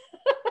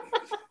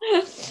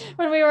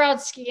when we were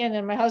out skiing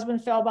and my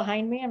husband fell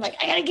behind me. I'm like,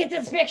 I gotta get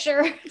this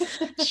picture.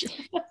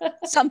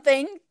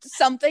 something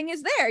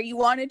is there. You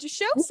wanted to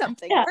show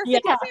something.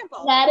 Perfect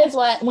example. That is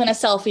when a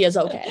selfie is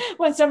okay.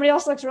 When somebody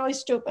else looks really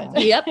stupid.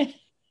 Yep.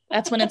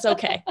 That's when it's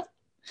okay.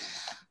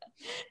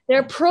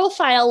 Their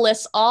profile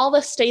lists all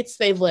the states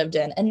they've lived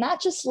in, and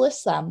not just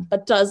lists them,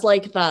 but does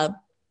like the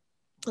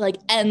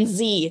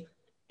NZ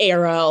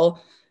arrow,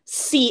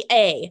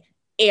 CA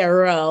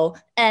arrow,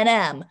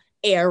 NM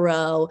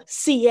arrow,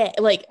 CA.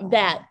 Like,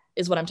 that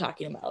is what I'm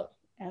talking about.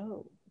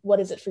 Oh. What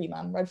is it for you,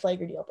 Mom? Red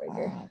flag or deal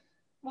breaker?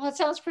 Well, it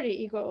sounds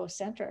pretty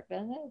egocentric,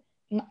 doesn't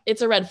it?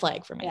 It's a red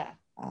flag for me. Yeah.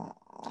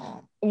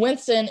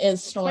 Winston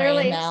is snoring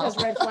Clearly now. It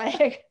says red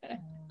flag.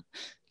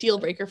 Deal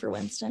breaker for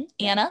Winston.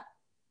 Anna?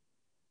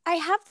 I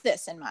have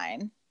this in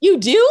mine. You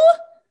do?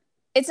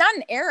 It's not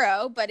an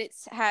arrow, but it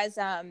has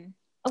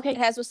it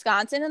has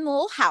Wisconsin in the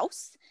little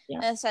house. Yeah.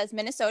 And it says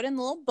Minnesota in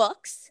the little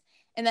books.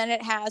 And then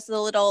it has the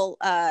little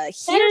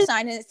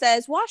sign, and it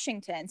says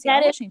Washington.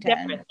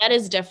 Washington. That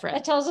is different.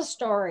 That tells a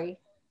story.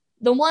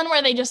 The one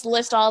where they just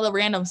list all the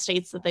random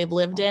states that they've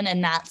lived in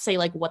and not say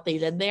like what they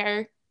did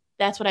there.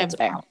 That's what I have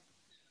found.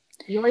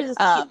 Yours is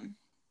cute.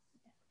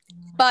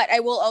 But I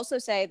will also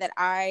say that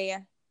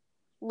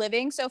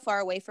living so far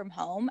away from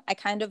home, I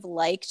kind of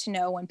like to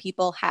know when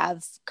people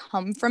have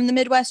come from the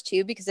Midwest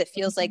too, because it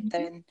feels like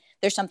then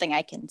there's something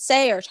I can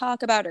say or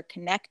talk about or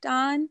connect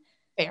on.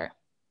 Fair.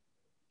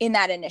 In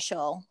that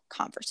initial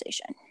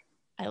conversation.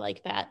 I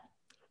like that.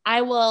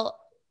 I will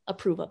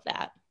approve of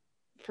that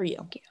for you.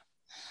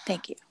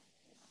 Thank you.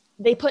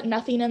 They put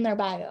nothing in their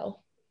bio.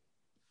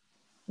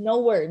 No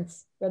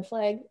words, red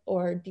flag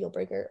or deal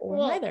breaker or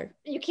neither.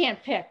 You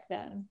can't pick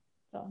then.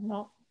 So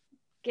no,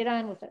 get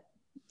on with it.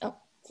 Oh,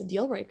 it's a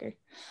deal breaker.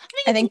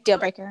 I think deal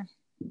breaker.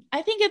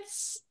 I think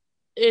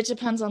it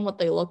depends on what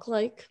they look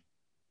like.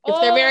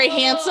 If they're very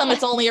handsome,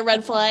 it's only a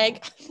red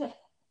flag.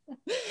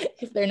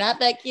 If they're not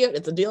that cute,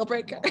 it's a deal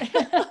breaker.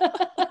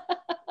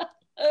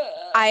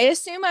 I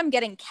assume I'm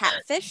getting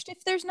catfished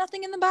if there's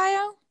nothing in the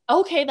bio.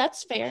 Okay,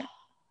 that's fair.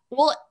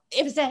 Well,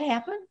 does that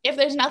happen? If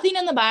there's nothing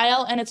in the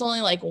bio and it's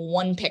only like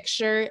one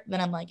picture, then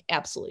I'm like,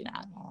 absolutely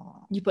not.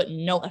 You put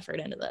no effort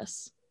into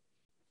this.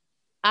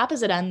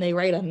 Opposite end, they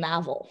write a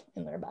novel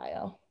in their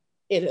bio.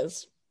 It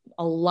is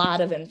a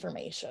lot of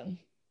information.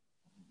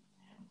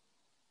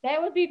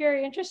 That would be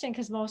very interesting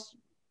because most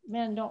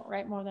men don't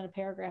write more than a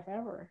paragraph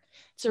ever.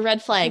 It's a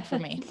red flag for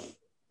me.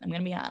 I'm going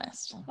to be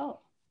honest. Oh.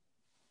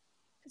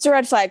 It's a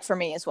red flag for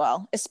me as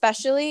well,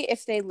 especially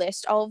if they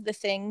list all of the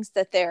things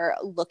that they're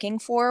looking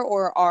for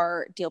or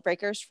are deal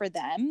breakers for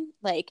them.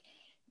 Like,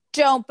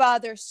 don't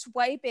bother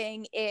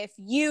swiping if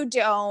you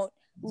don't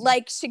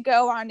like to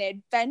go on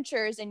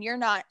adventures and you're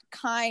not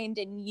kind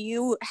and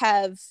you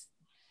have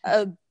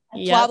a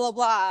blah, blah,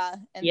 blah.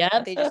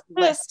 And they just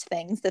list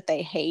things that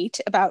they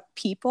hate about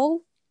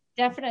people.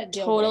 Definite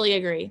deal Totally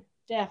breaker. agree.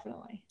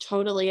 Definitely.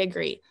 Totally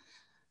agree.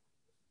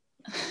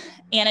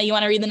 Anna, you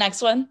want to read the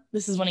next one?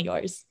 This is one of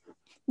yours.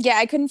 Yeah,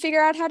 I couldn't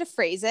figure out how to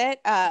phrase it,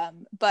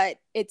 but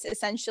it's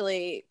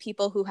essentially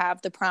people who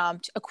have the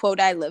prompt, a quote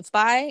I live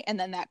by, and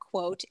then that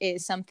quote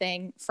is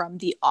something from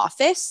The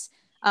Office,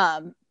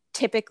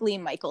 typically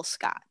Michael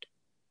Scott.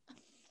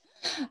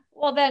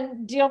 Well,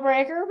 then deal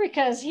breaker,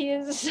 because he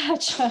is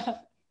such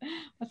a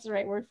What's the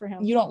right word for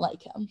him? You don't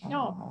like him.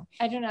 No,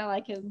 I do not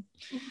like him.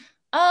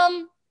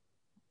 I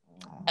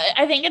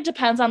think it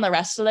depends on the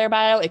rest of their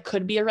bio. It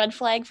could be a red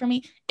flag for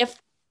me.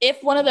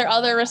 If one of their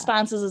other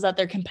responses is that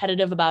they're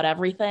competitive about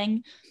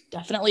everything,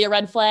 definitely a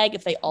red flag.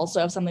 If they also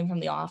have something from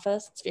The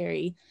Office, it's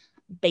very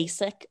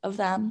basic of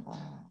them.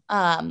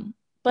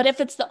 But if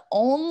it's the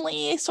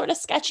only sort of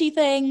sketchy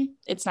thing,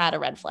 it's not a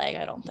red flag,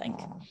 I don't think.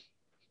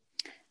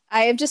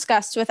 I have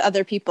discussed with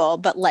other people,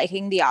 but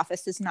liking The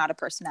Office is not a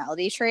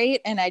personality trait.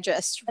 And I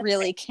just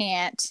really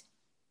can't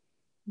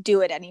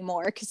do it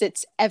anymore because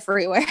it's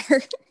everywhere.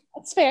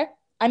 That's fair.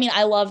 I mean,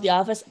 I love The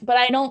Office, but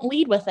I don't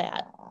lead with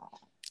that.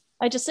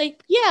 I just say,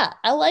 yeah,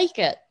 I like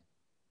it.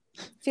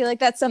 I feel like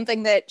that's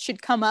something that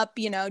should come up,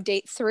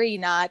 date 3,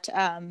 not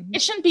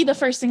it shouldn't be the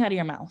first thing out of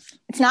your mouth.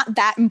 It's not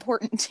that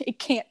important. It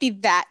can't be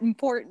that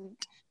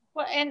important.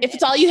 Well, and if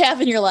it's all you have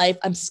in your life,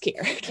 I'm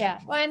scared. Yeah.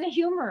 Well, and the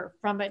humor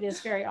from it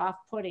is very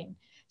off-putting.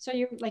 So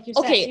you, like you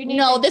said, okay, you need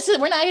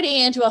we're not getting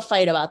into a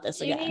fight about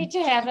this again. You need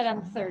to have it on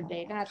the third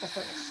date, not the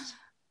first.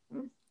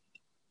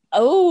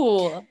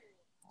 Oh,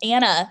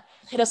 Anna,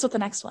 hit us with the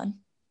next one.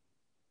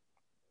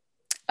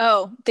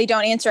 Oh, they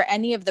don't answer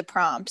any of the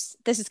prompts.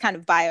 This is kind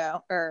of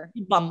bio or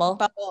Bumble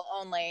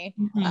only.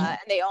 And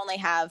they only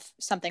have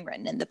something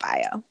written in the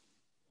bio.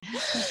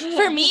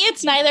 For me,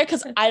 it's neither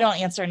because I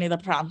don't answer any of the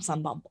prompts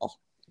on Bumble.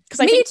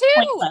 Me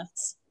too.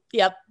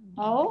 Yep.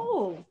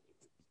 Oh.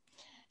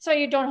 So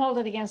you don't hold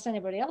it against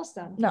anybody else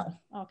then? No.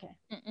 Okay.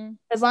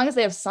 As long as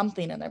they have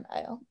something in their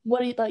bio.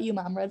 What about you,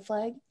 Mom? Red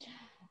flag?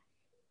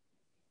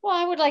 Well,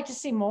 I would like to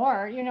see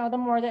more. The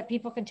more that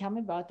people can tell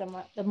me about them,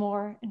 the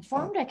more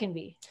informed I can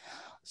be.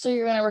 So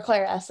you're going to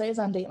require essays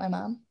on Date My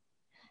Mom?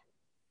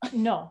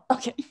 No.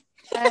 Okay.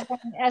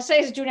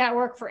 Essays do not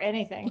work for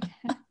anything.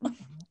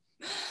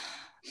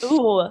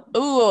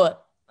 Ooh.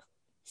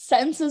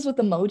 Sentences with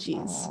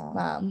emojis,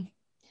 Mom.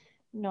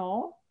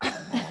 No.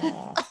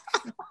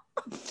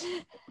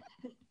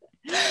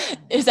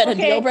 Is that a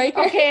deal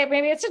breaker? Okay,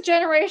 maybe it's a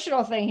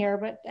generational thing here,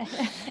 but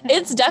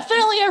it's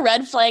definitely a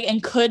red flag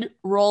and could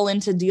roll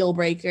into deal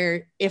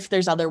breaker if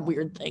there's other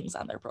weird things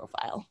on their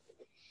profile.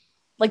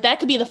 Like that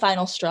could be the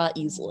final straw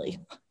easily.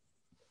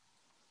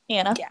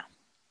 Anna? Yeah.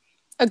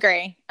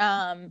 Agree.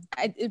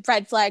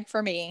 Red flag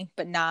for me,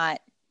 but not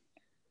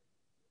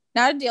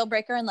a deal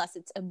breaker unless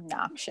it's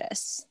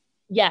obnoxious.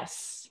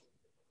 Yes.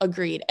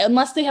 Agreed.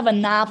 Unless they have a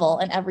novel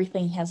and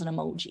everything has an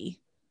emoji.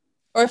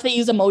 Or if they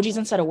use emojis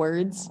instead of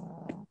words.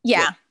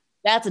 Yeah.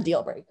 That's a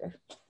deal breaker.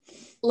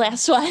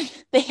 Last one.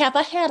 They have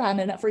a hat on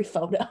in every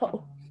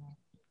photo.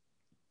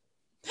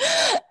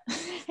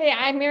 Hey,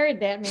 I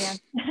married that man.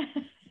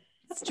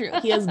 It's true.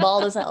 He is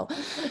bald as hell.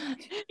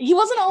 He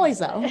wasn't always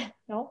though.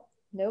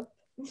 Nope.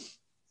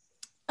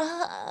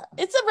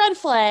 It's a red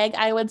flag,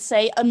 I would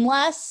say,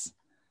 unless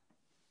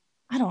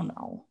I don't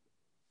know.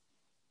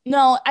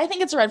 No, I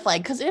think it's a red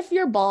flag because if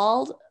you're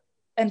bald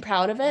and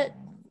proud of it,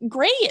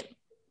 great.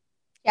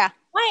 Yeah.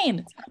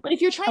 Fine. But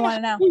if you're trying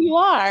to know who you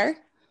are,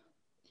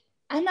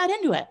 I'm not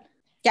into it.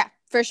 Yeah,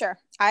 for sure.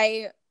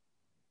 I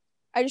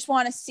just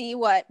want to see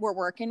what we're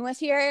working with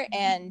here,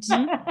 and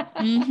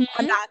I'm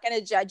not going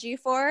to judge you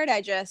for it.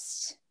 I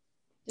just,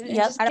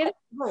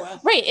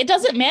 right. It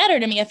doesn't matter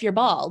to me if you're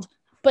bald,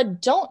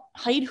 but don't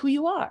hide who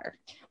you are.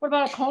 What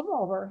about a comb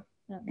over?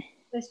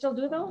 They still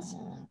do those?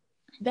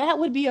 That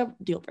would be a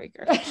deal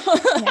breaker.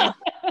 Yeah.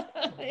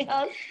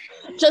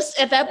 Just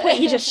at that point,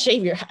 you just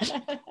shave your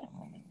head.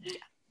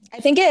 I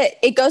think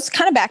it goes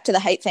kind of back to the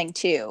height thing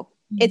too.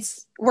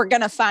 We're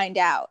going to find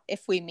out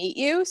if we meet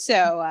you.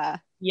 So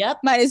yep.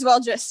 Might as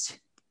well just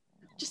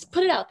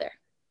put it out there.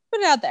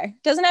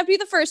 Doesn't have to be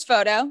the first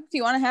photo if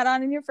you want to head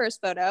on in your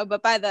first photo,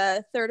 but by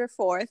the third or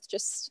fourth,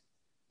 just.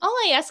 All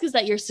I ask is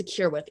that you're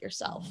secure with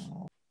yourself.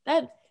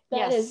 That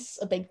yes. is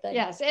a big thing.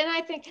 Yes. And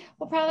I think,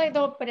 well, probably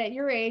though, but at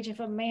your age, if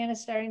a man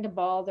is starting to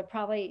bald, they're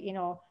probably,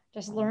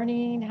 just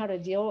learning how to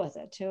deal with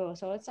it too.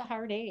 So it's a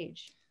hard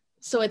age.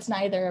 So it's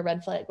neither a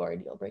red flag or a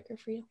deal breaker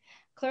for you?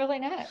 Clearly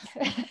not.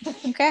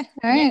 Okay.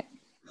 All right.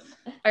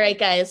 All right,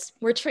 guys.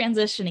 We're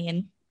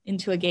transitioning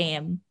into a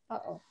game.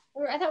 Uh-oh.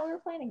 I thought we were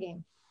playing a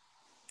game.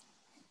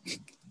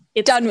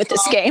 It's done with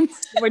this game.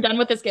 We're done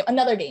with this game.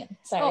 Another game.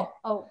 Sorry.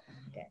 Oh.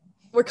 Okay.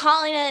 We're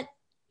calling it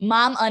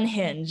Mom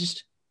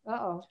Unhinged.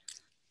 Uh-oh.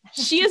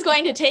 She is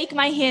going to take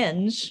my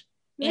hinge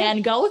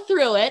and go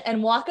through it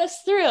and walk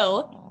us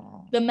through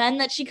the men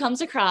that she comes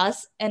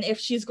across and if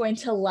she's going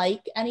to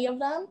like any of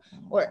them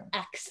or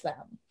X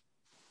them.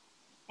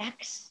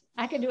 X?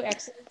 I can do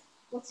X.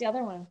 What's the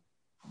other one?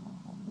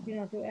 If you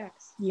don't do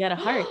X. You got a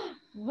heart.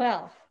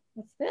 Well,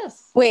 what's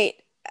this? Wait,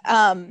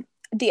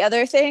 the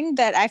other thing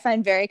that I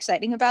find very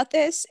exciting about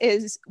this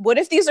is what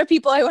if these are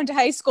people I went to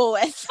high school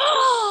with?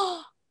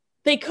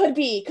 They could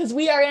be, because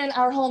we are in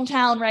our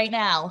hometown right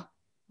now.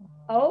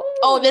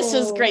 Oh, this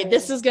is great.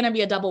 This is going to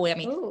be a double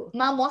whammy. Ooh.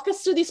 Mom, walk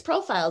us through these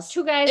profiles.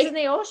 2 guys in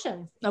the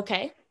ocean.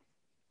 Okay.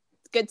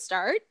 Good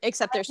start,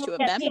 except there's 2 of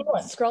them.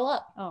 Scroll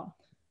up. Oh.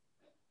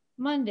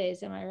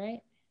 Mondays, am I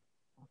right?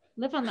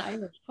 Live on the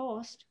Irish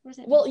coast. What is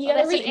it? Well, you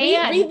gotta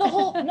read the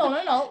whole.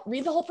 No.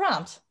 Read the whole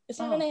prompt. It's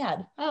not an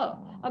ad.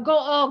 A goal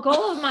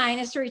of mine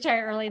is to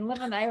retire early and live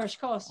on the Irish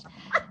coast.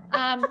 It's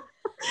an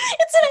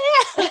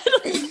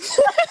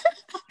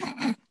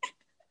ad.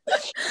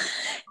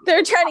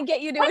 They're trying to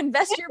get you to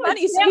invest your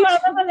money. Yeah, I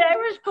live on the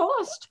Irish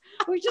coast.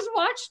 We just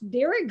watched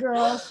Dairy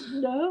Girls.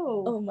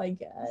 No. Oh my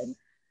God.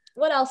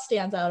 What else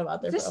stands out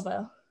about their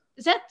profile?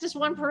 Is that just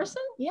one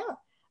person? Yeah.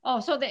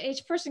 Oh, so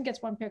each person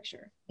gets one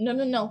picture.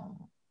 No.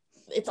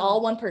 It's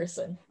all one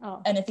person.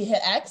 Oh. And if you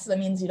hit X, that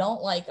means you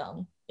don't like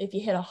them. If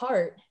you hit a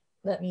heart,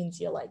 that means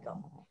you like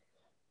them.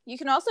 You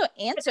can also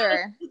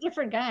answer. It's a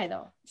different guy,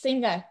 though.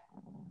 Same guy.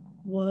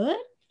 What?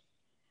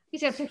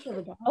 He's got a picture of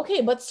a dog. Okay,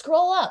 but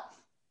scroll up.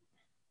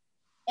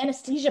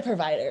 Anesthesia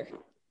provider.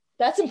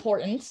 That's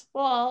important.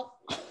 Well,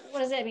 what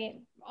does that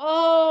mean?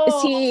 Oh.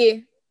 Is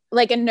he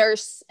like a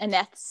nurse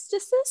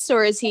anesthetist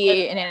or is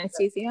he an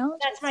anesthesiologist?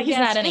 That's my He's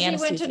guess. not an He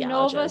went to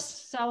Nova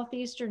anesthesiologist.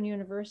 Southeastern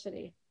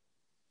University.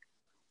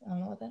 I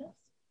don't know what that is.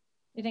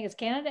 You think it's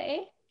Canada,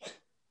 eh?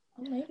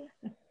 Oh, maybe.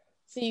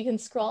 So you can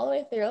scroll all the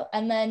way through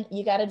and then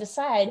you got to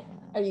decide,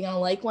 are you going to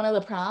like one of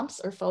the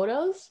prompts or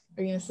photos?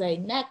 Or are you going to say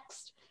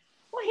next?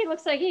 Well, he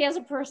looks like he has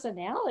a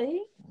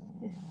personality.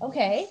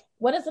 Okay.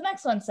 What does the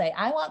next one say?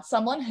 I want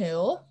someone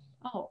who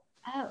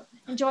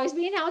enjoys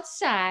being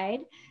outside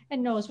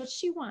and knows what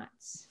she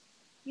wants.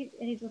 And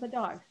he's with a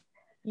dog.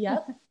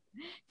 Yep.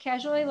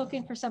 Casually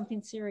looking for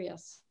something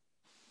serious.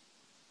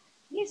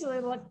 He's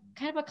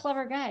kind of a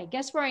clever guy.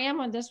 Guess where I am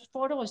when this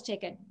photo was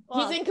taken?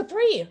 Well, he's in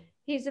Capri.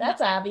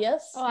 That's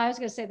obvious. Oh, I was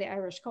going to say the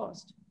Irish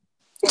coast.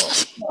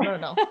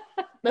 No.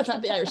 That's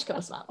not the Irish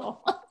coast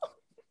model.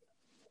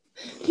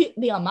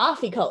 The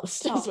Amalfi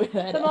Coast is where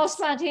that The is. most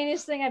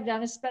spontaneous thing I've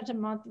done is spent a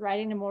month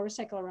riding a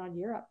motorcycle around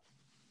Europe.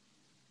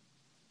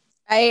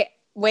 Wait.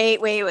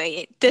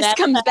 This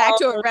comes back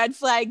to a red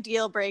flag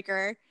deal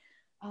breaker.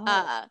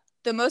 Oh.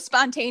 The most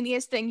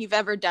spontaneous thing you've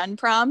ever done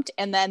prompt,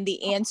 and then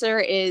the answer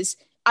is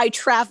I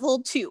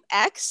traveled to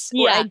X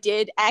or I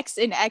did X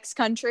in X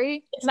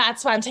country. It's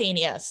not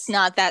spontaneous. It's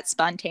not that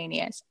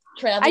spontaneous.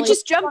 Traveling. I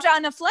just jumped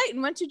on a flight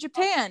and went to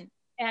Japan.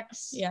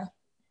 X. Yeah.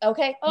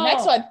 Okay.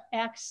 Next one.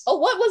 X. Oh,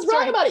 what was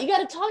wrong about it? You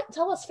got to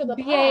tell us for the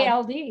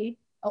BALD.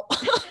 Oh.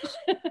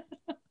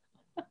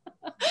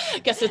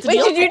 Guess it's a Wait,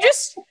 deal. did you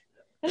just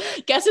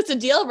Guess it's a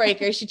deal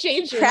breaker. She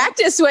changed her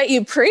practice what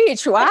you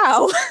preach?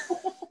 Wow.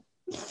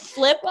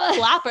 flip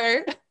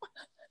flopper.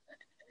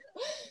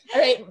 All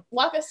right,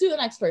 walk us through the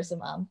next person,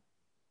 Mom.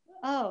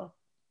 Oh,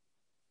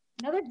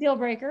 another deal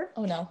breaker.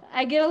 Oh no.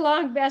 I get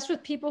along best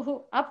with people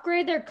who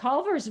upgrade their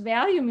Culver's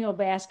value meal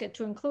basket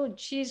to include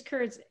cheese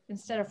curds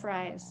instead of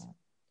fries.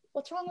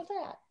 What's wrong with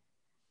that?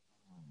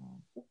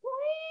 Well,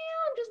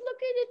 I'm just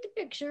looking at the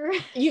picture.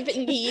 You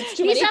think he eats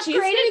too many cheese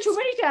upgraded curds? too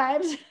many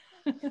times.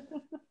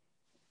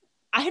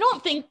 I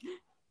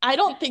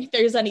don't think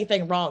there's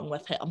anything wrong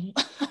with him.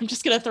 I'm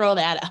just gonna throw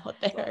that out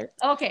there.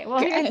 Okay, well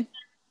here's the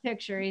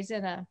picture. He's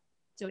 6'1".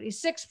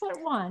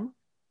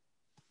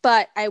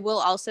 But I will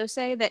also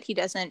say that he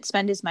doesn't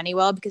spend his money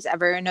well because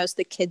everyone knows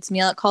the kids'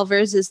 meal at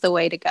Culver's is the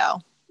way to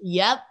go.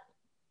 Yep.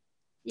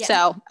 Yeah.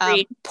 So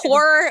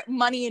poor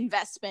money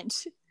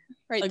investment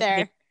right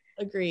there.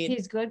 Agreed.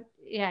 He's good.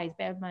 Yeah, he's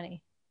bad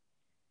money.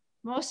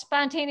 Most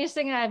spontaneous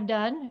thing I've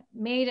done,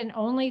 made an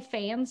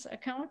OnlyFans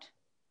account.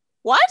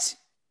 What?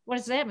 What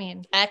does that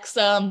mean?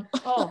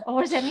 Oh,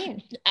 what does that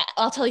mean?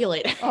 I'll tell you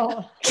later.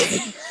 Oh.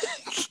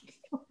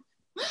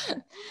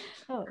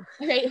 All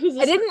right, who's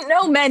this? I didn't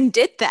know men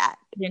did that.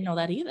 I didn't know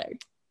that either.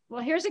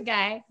 Well, here's a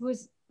guy who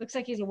looks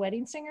like he's a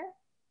wedding singer.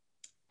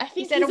 I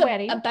think he's at a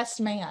wedding. A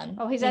best man.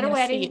 Oh, he's at a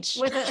wedding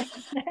with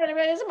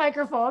a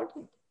microphone.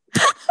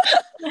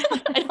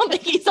 I don't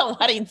think he's a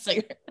wedding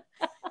singer.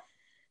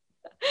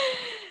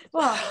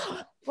 Well,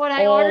 what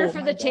I ordered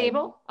for the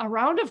table, a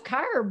round of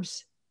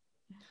carbs.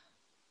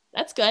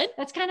 That's good.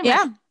 That's kind of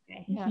yeah.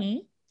 Mm-hmm.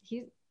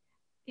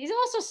 He's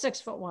also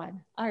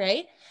 6'1". All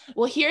right.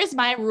 Well, here's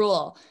my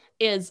rule: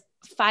 is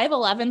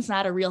 5'11" is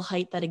not a real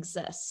height that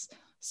exists.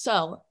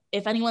 So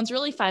if anyone's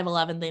really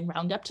 5'11", they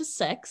round up to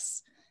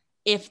 6.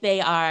 If they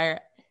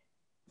are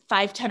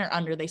 5'10" or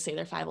under, they say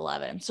they're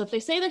 5'11". So if they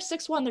say they're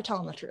 6'1", they're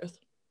telling the truth.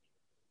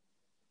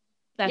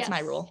 That's my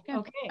rule.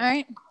 Okay. All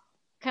right.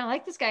 Kind of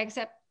like this guy,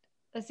 except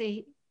let's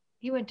see,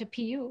 he went to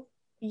PU.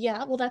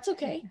 Yeah, well, that's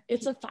okay.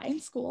 It's a fine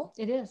school.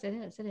 It is.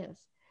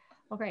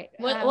 Okay.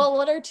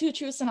 What are 2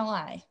 truths and a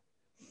lie?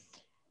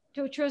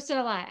 2 truths and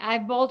a lie.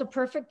 I've bowled a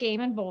perfect game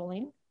in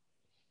bowling.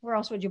 Where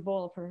else would you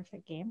bowl a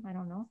perfect game? I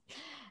don't know.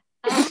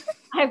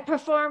 I've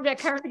performed at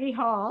Carnegie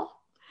Hall.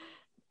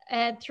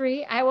 And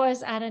 3, I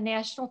was on a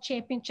national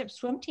championship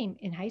swim team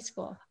in high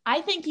school.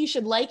 I think you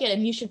should like it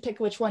and you should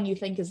pick which one you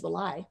think is the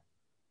lie.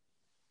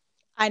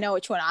 I know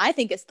which one I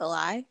think is the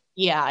lie.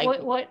 Yeah, I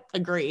what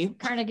agree.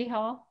 Carnegie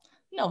Hall?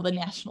 No, the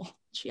national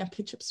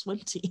championship swim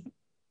team.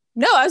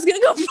 No, I was going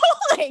to go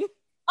bowling.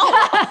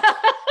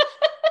 Oh.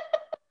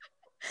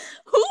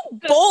 Who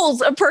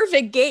bowls a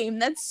perfect game?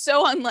 That's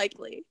so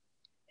unlikely.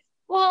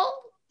 Well,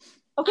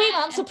 okay,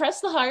 Mom, so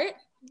press the heart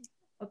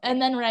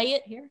and then write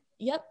it here.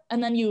 Yep.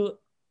 And then you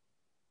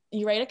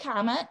write a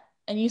comment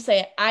and you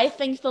say, I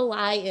think the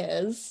lie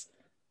is.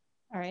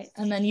 All right.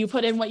 And then you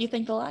put in what you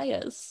think the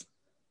lie is.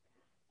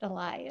 The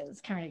lie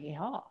is Carnegie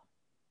Hall.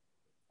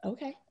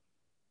 Okay.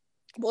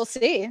 We'll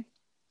see.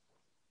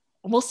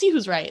 We'll see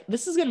who's right.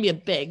 This is going to be a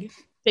big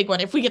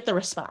one if we get the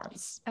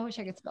response. I wish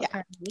I could spell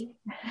Carnegie.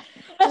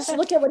 Just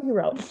look at what he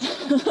wrote.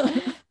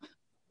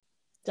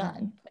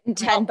 Done.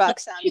 $10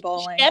 on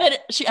bowling.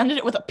 She ended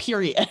it with a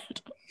period.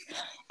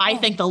 I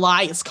think the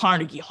lie is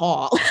Carnegie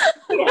Hall. What,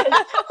 you're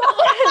not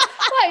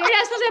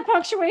supposed to have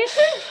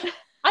punctuation?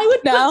 I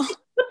would know.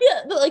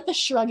 Put the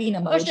shrugging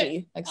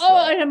emoji. An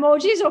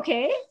emoji's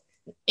okay?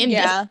 In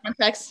this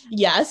context,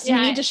 yes. Yeah.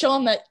 You need to show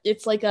them that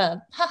it's like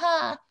a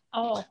haha.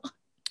 Oh.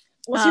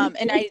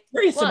 And I'm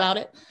curious about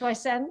it. Do I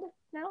send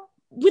now?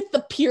 With the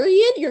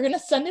period? You're gonna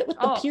send it with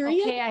the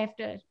period?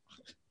 Okay,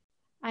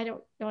 I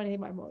don't know anything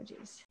about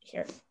emojis.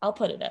 Here, I'll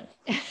put it in.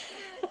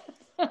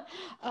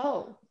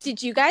 Oh.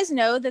 Did you guys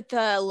know that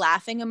the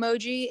laughing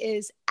emoji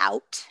is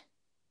out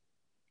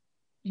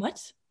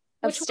What?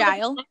 of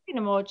style? Laughing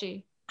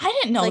emoji. I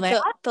didn't know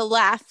that. The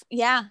laugh.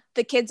 Yeah.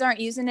 The kids aren't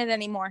using it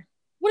anymore.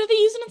 What are they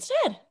using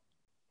instead?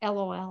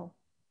 LOL.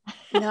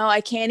 No,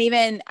 I can't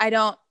even. I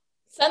don't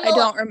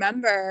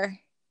remember.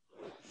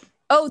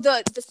 Oh,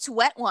 the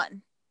sweat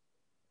one.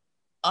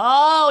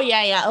 Oh,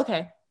 yeah.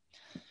 Okay.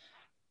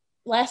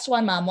 Last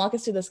one, Mom. Walk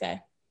us through this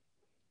guy.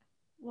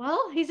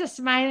 Well, he's a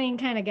smiling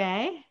kind of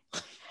guy.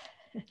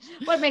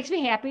 What makes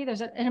me happy?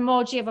 There's an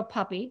emoji of a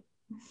puppy.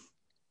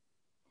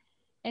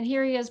 And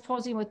here he is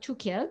posing with 2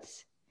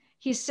 kids.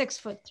 He's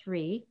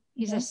 6'3".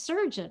 He's a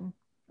surgeon,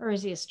 or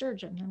is he a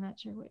sturgeon? I'm not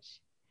sure which.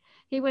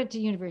 He went to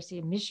University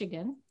of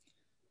Michigan.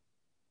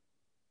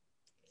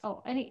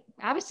 Oh, and he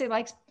obviously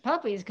likes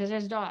puppies because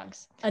there's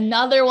dogs.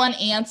 Another one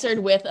answered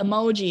with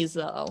emojis,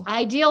 though.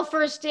 Ideal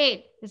first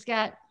date. It's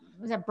got,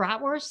 was that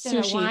bratwurst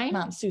and a wine?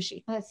 Mom,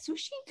 sushi. Oh, that's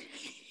sushi?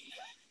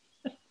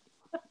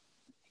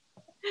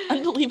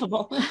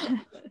 Unbelievable.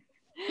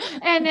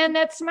 And then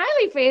that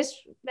smiley face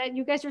that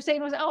you guys were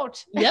saying was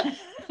out. Yep.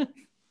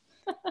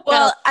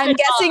 Well, I'm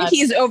guessing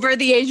he's over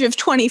the age of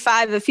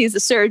 25 if he's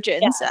a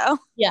surgeon. Yeah. So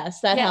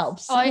yes, that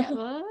helps. Oh, yeah.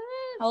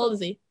 How old is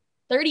he?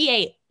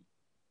 38.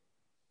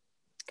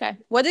 okay.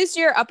 What is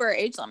your upper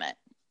age limit?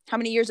 How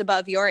many years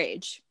above your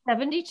age?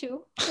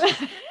 72.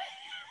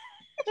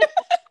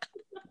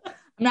 I'm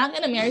not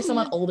gonna marry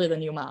someone older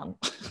than you, Mom.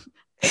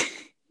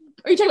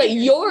 Are you talking about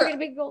You're gonna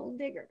be a gold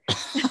digger.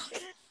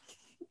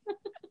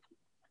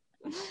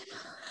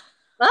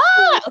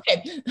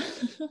 Okay.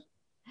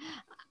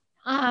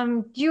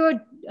 Do you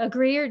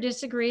agree or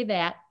disagree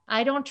that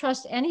I don't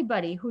trust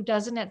anybody who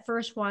doesn't at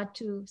first want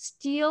to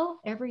steal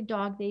every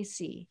dog they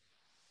see?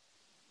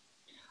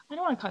 I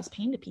don't want to cause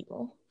pain to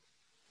people.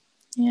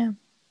 Yeah.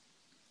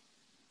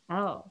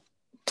 Oh,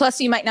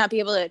 Plus, you might not be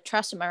able to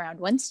trust him around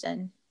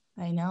Winston.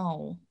 I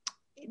know.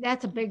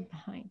 that's a big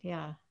point.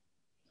 Yeah.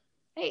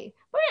 Hey,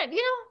 but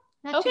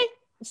not Okay.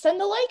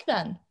 Send a like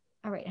then.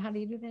 All right. How do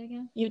you do that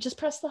again? You just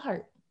press the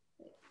heart.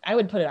 I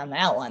would put it on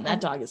that one.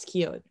 That dog is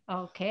cute.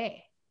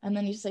 Okay. And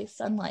then you say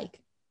send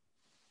like.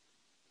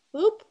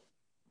 Boop.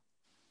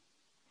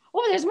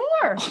 Oh, there's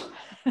more.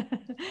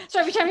 So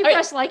every time you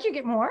press like, you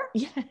get more.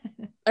 Yeah.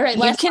 All right.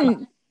 Last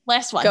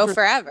one. Go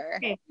forever.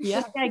 Okay.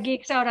 Yeah. This guy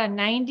geeks out on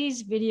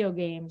 90s video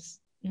games.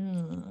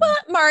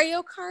 What?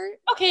 Mario Kart?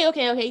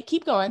 Okay.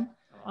 Keep going.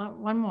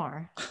 One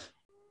more.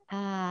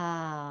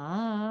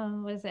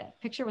 What is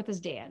that? Picture with his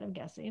dad, I'm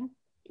guessing.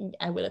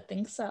 I would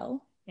think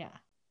so. Yeah.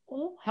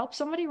 Oh, help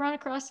somebody run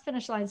across the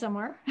finish line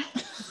somewhere.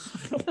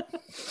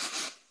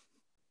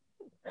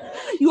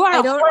 You are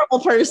a horrible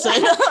person.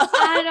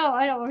 I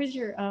know. Where's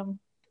your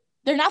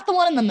They're not the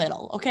one in the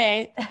middle,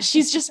 okay?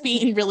 She's just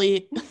being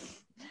really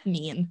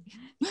mean.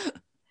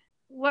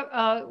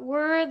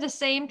 We're the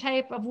same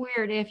type of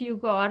weird if you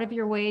go out of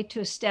your way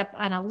to step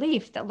on a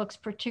leaf that looks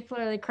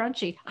particularly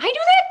crunchy. I do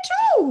that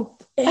too.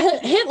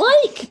 Hit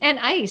like. And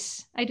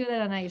ice. I do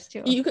that on ice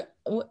too. You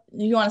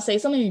want to say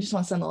something or you just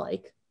want to send the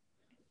like?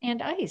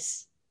 And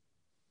ice.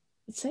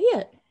 Say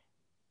it.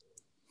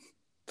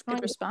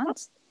 Good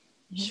response.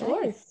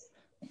 Sure. Nice.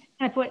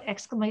 Can I put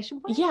exclamation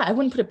point? Yeah, I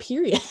wouldn't put a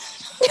period.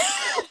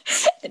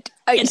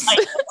 Ice.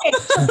 Okay,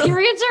 so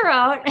periods are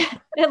out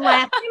and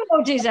laughing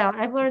emojis out.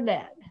 I've learned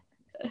that.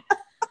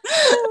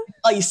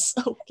 Ice.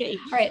 Okay.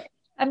 All right.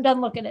 I'm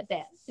done looking at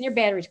that. And your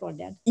battery's going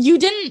dead. You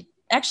didn't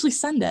actually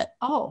send it.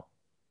 Oh,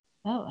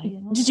 I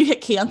didn't know. Did you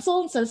hit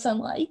cancel instead of send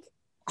like?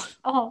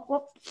 Oh,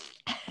 well.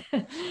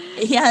 And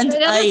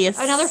ice.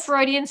 Another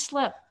Freudian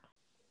slip.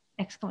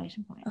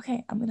 Exclamation point.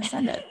 Okay, I'm gonna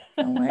send it.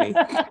 Don't worry.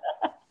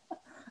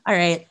 All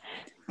right.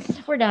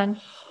 We're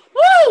done.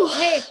 Woo!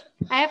 Hey,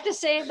 I have to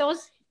say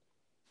those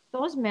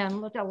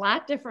men look a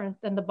lot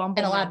different than the Bumble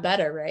And a lot men.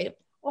 better, right?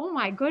 Oh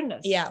my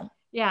goodness. Yeah.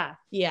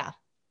 Yeah.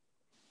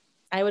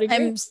 I would agree.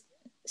 I'm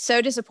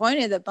so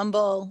disappointed that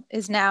Bumble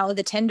is now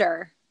the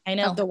Tinder I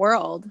know. of the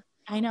world.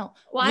 I know.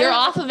 Well, You're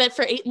off of it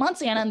for 8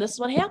 months, Anna, and this is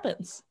what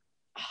happens.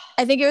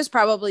 I think it was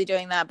probably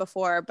doing that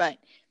before, but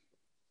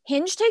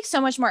Hinge takes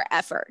so much more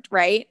effort,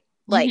 right?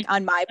 Like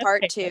on my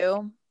part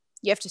too.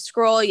 You have to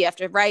scroll, you have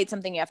to write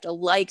something, you have to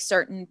like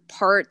certain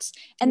parts,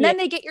 and then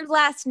they get your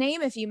last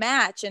name if you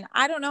match. And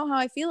I don't know how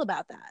I feel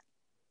about that.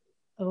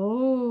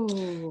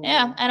 Oh.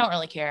 Yeah, I don't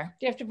really care.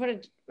 Do you have to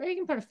you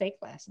can put a fake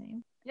last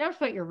name. You don't have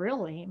to put your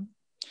real name.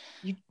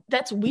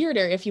 That's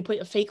weirder if you put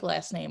a fake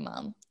last name,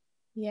 Mom.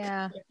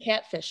 Yeah. You're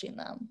catfishing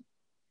them.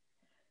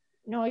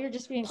 No, you're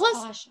just being Plus,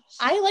 cautious.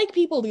 I like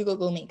people to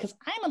Google me because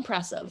I'm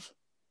impressive.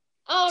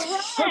 All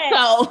right.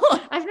 So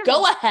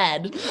go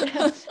ahead.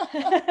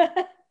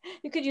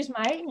 You could use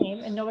my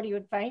name and nobody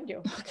would find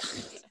you.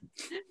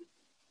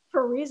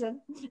 For a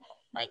reason.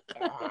 My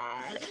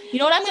God. You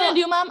know what I'm going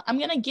to do, Mom? I'm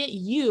going to get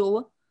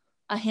you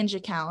a Hinge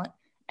account,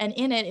 and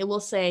in it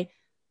will say,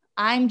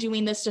 I'm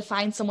doing this to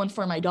find someone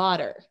for my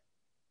daughter.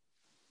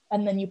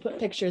 And then you put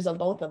pictures of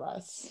both of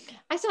us.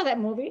 I saw that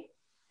movie.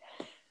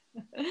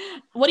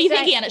 What do you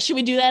think, Anna? Should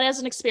we do that as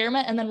an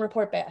experiment and then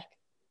report back?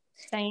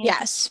 Diane?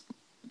 Yes.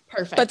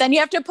 Perfect. But then you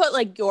have to put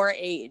like your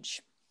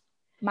age.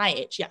 My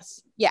age,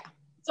 yes. Yeah.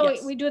 So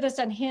yes. we do this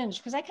on Hinge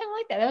because I kind of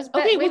like that. That was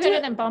okay, way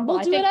better than Bumble.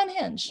 We'll do it on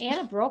Hinge.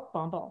 Anna broke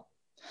Bumble.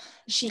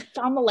 She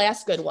found the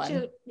last good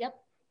one. Yep.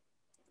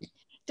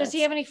 Does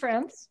he have any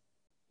friends?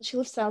 She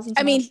lives thousands.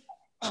 I mean,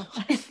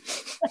 what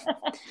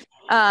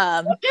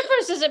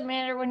difference does it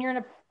matter when you're in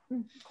a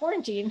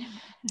quarantine?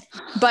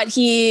 But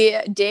he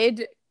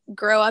did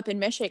grow up in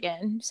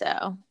Michigan,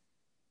 so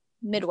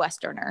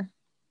Midwesterner.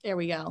 There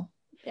we go.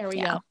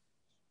 Go.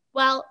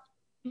 Well,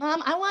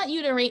 Mom, I want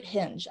you to rate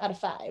Hinge out of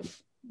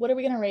 5. What are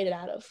we going to rate it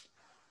out of?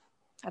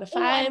 Out of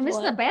 5? I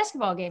missed the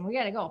basketball game. We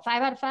got to go.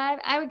 5 out of 5?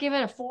 I would give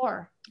it a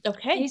 4.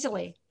 Okay.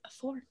 Easily. A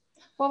 4.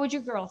 What would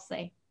you girls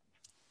say?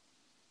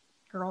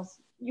 Girls?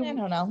 I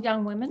don't know.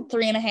 Young women?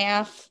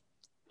 3.5.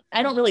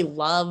 I don't really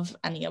love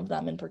any of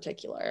them in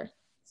particular.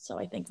 So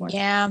I think more.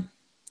 Yeah.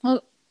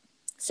 Well,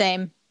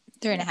 same.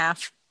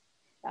 3.5.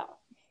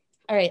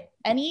 All right.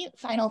 Any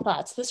final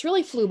thoughts? This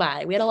really flew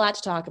by. We had a lot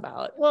to talk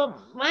about.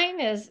 Well, mine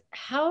is,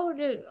 how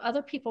do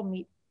other people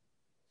meet?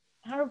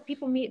 How do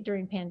people meet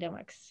during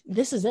pandemics?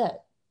 This is it.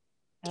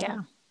 Yeah.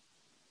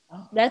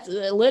 Oh. That's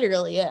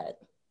literally it.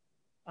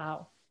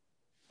 Wow.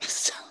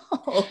 So,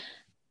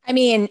 I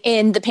mean,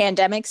 in the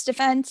pandemic's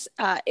defense,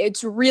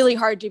 it's really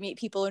hard to meet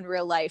people in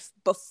real life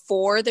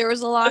before there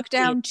was a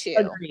lockdown too.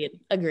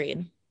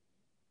 Agreed.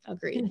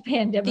 In the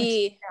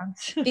pandemic.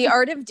 The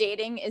art of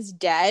dating is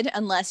dead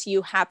unless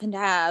you happen to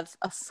have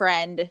a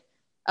friend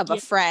of a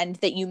friend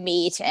that you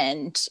meet,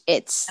 and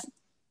it's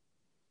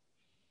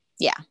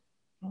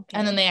Okay.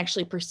 And then they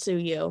actually pursue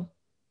you.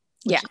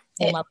 Yeah.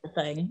 Another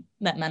thing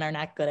that men are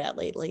not good at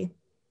lately.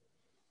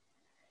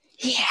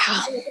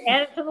 Yeah.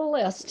 Add it to the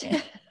list.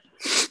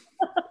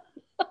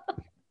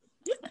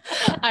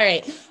 All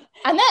right.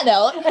 On that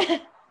note,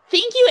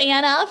 thank you,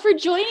 Anna, for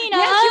joining us.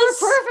 Yes, you were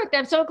perfect.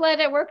 I'm so glad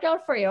it worked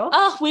out for you.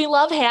 Oh, we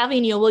love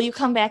having you. Will you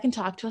come back and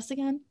talk to us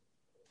again?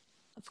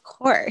 Of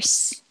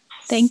course.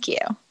 Thank you.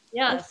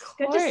 Yes.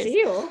 Good to see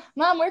you.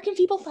 Mom, where can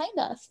people find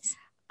us?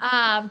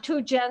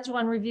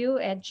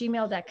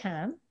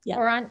 2gens1review@gmail.com. Yep.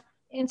 Or on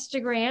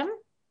Instagram,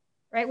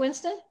 right,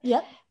 Winston?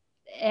 Yep.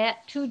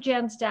 At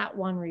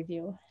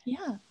 2gens.1review.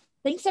 Yeah.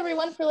 Thanks,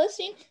 everyone, for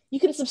listening. You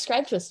can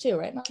subscribe to us too,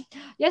 right, Mom?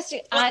 Yes,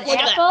 on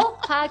Apple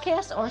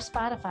Podcasts or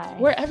Spotify.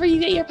 Wherever you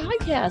get your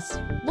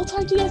podcasts. We'll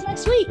talk to you guys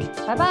next week.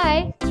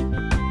 Bye-bye.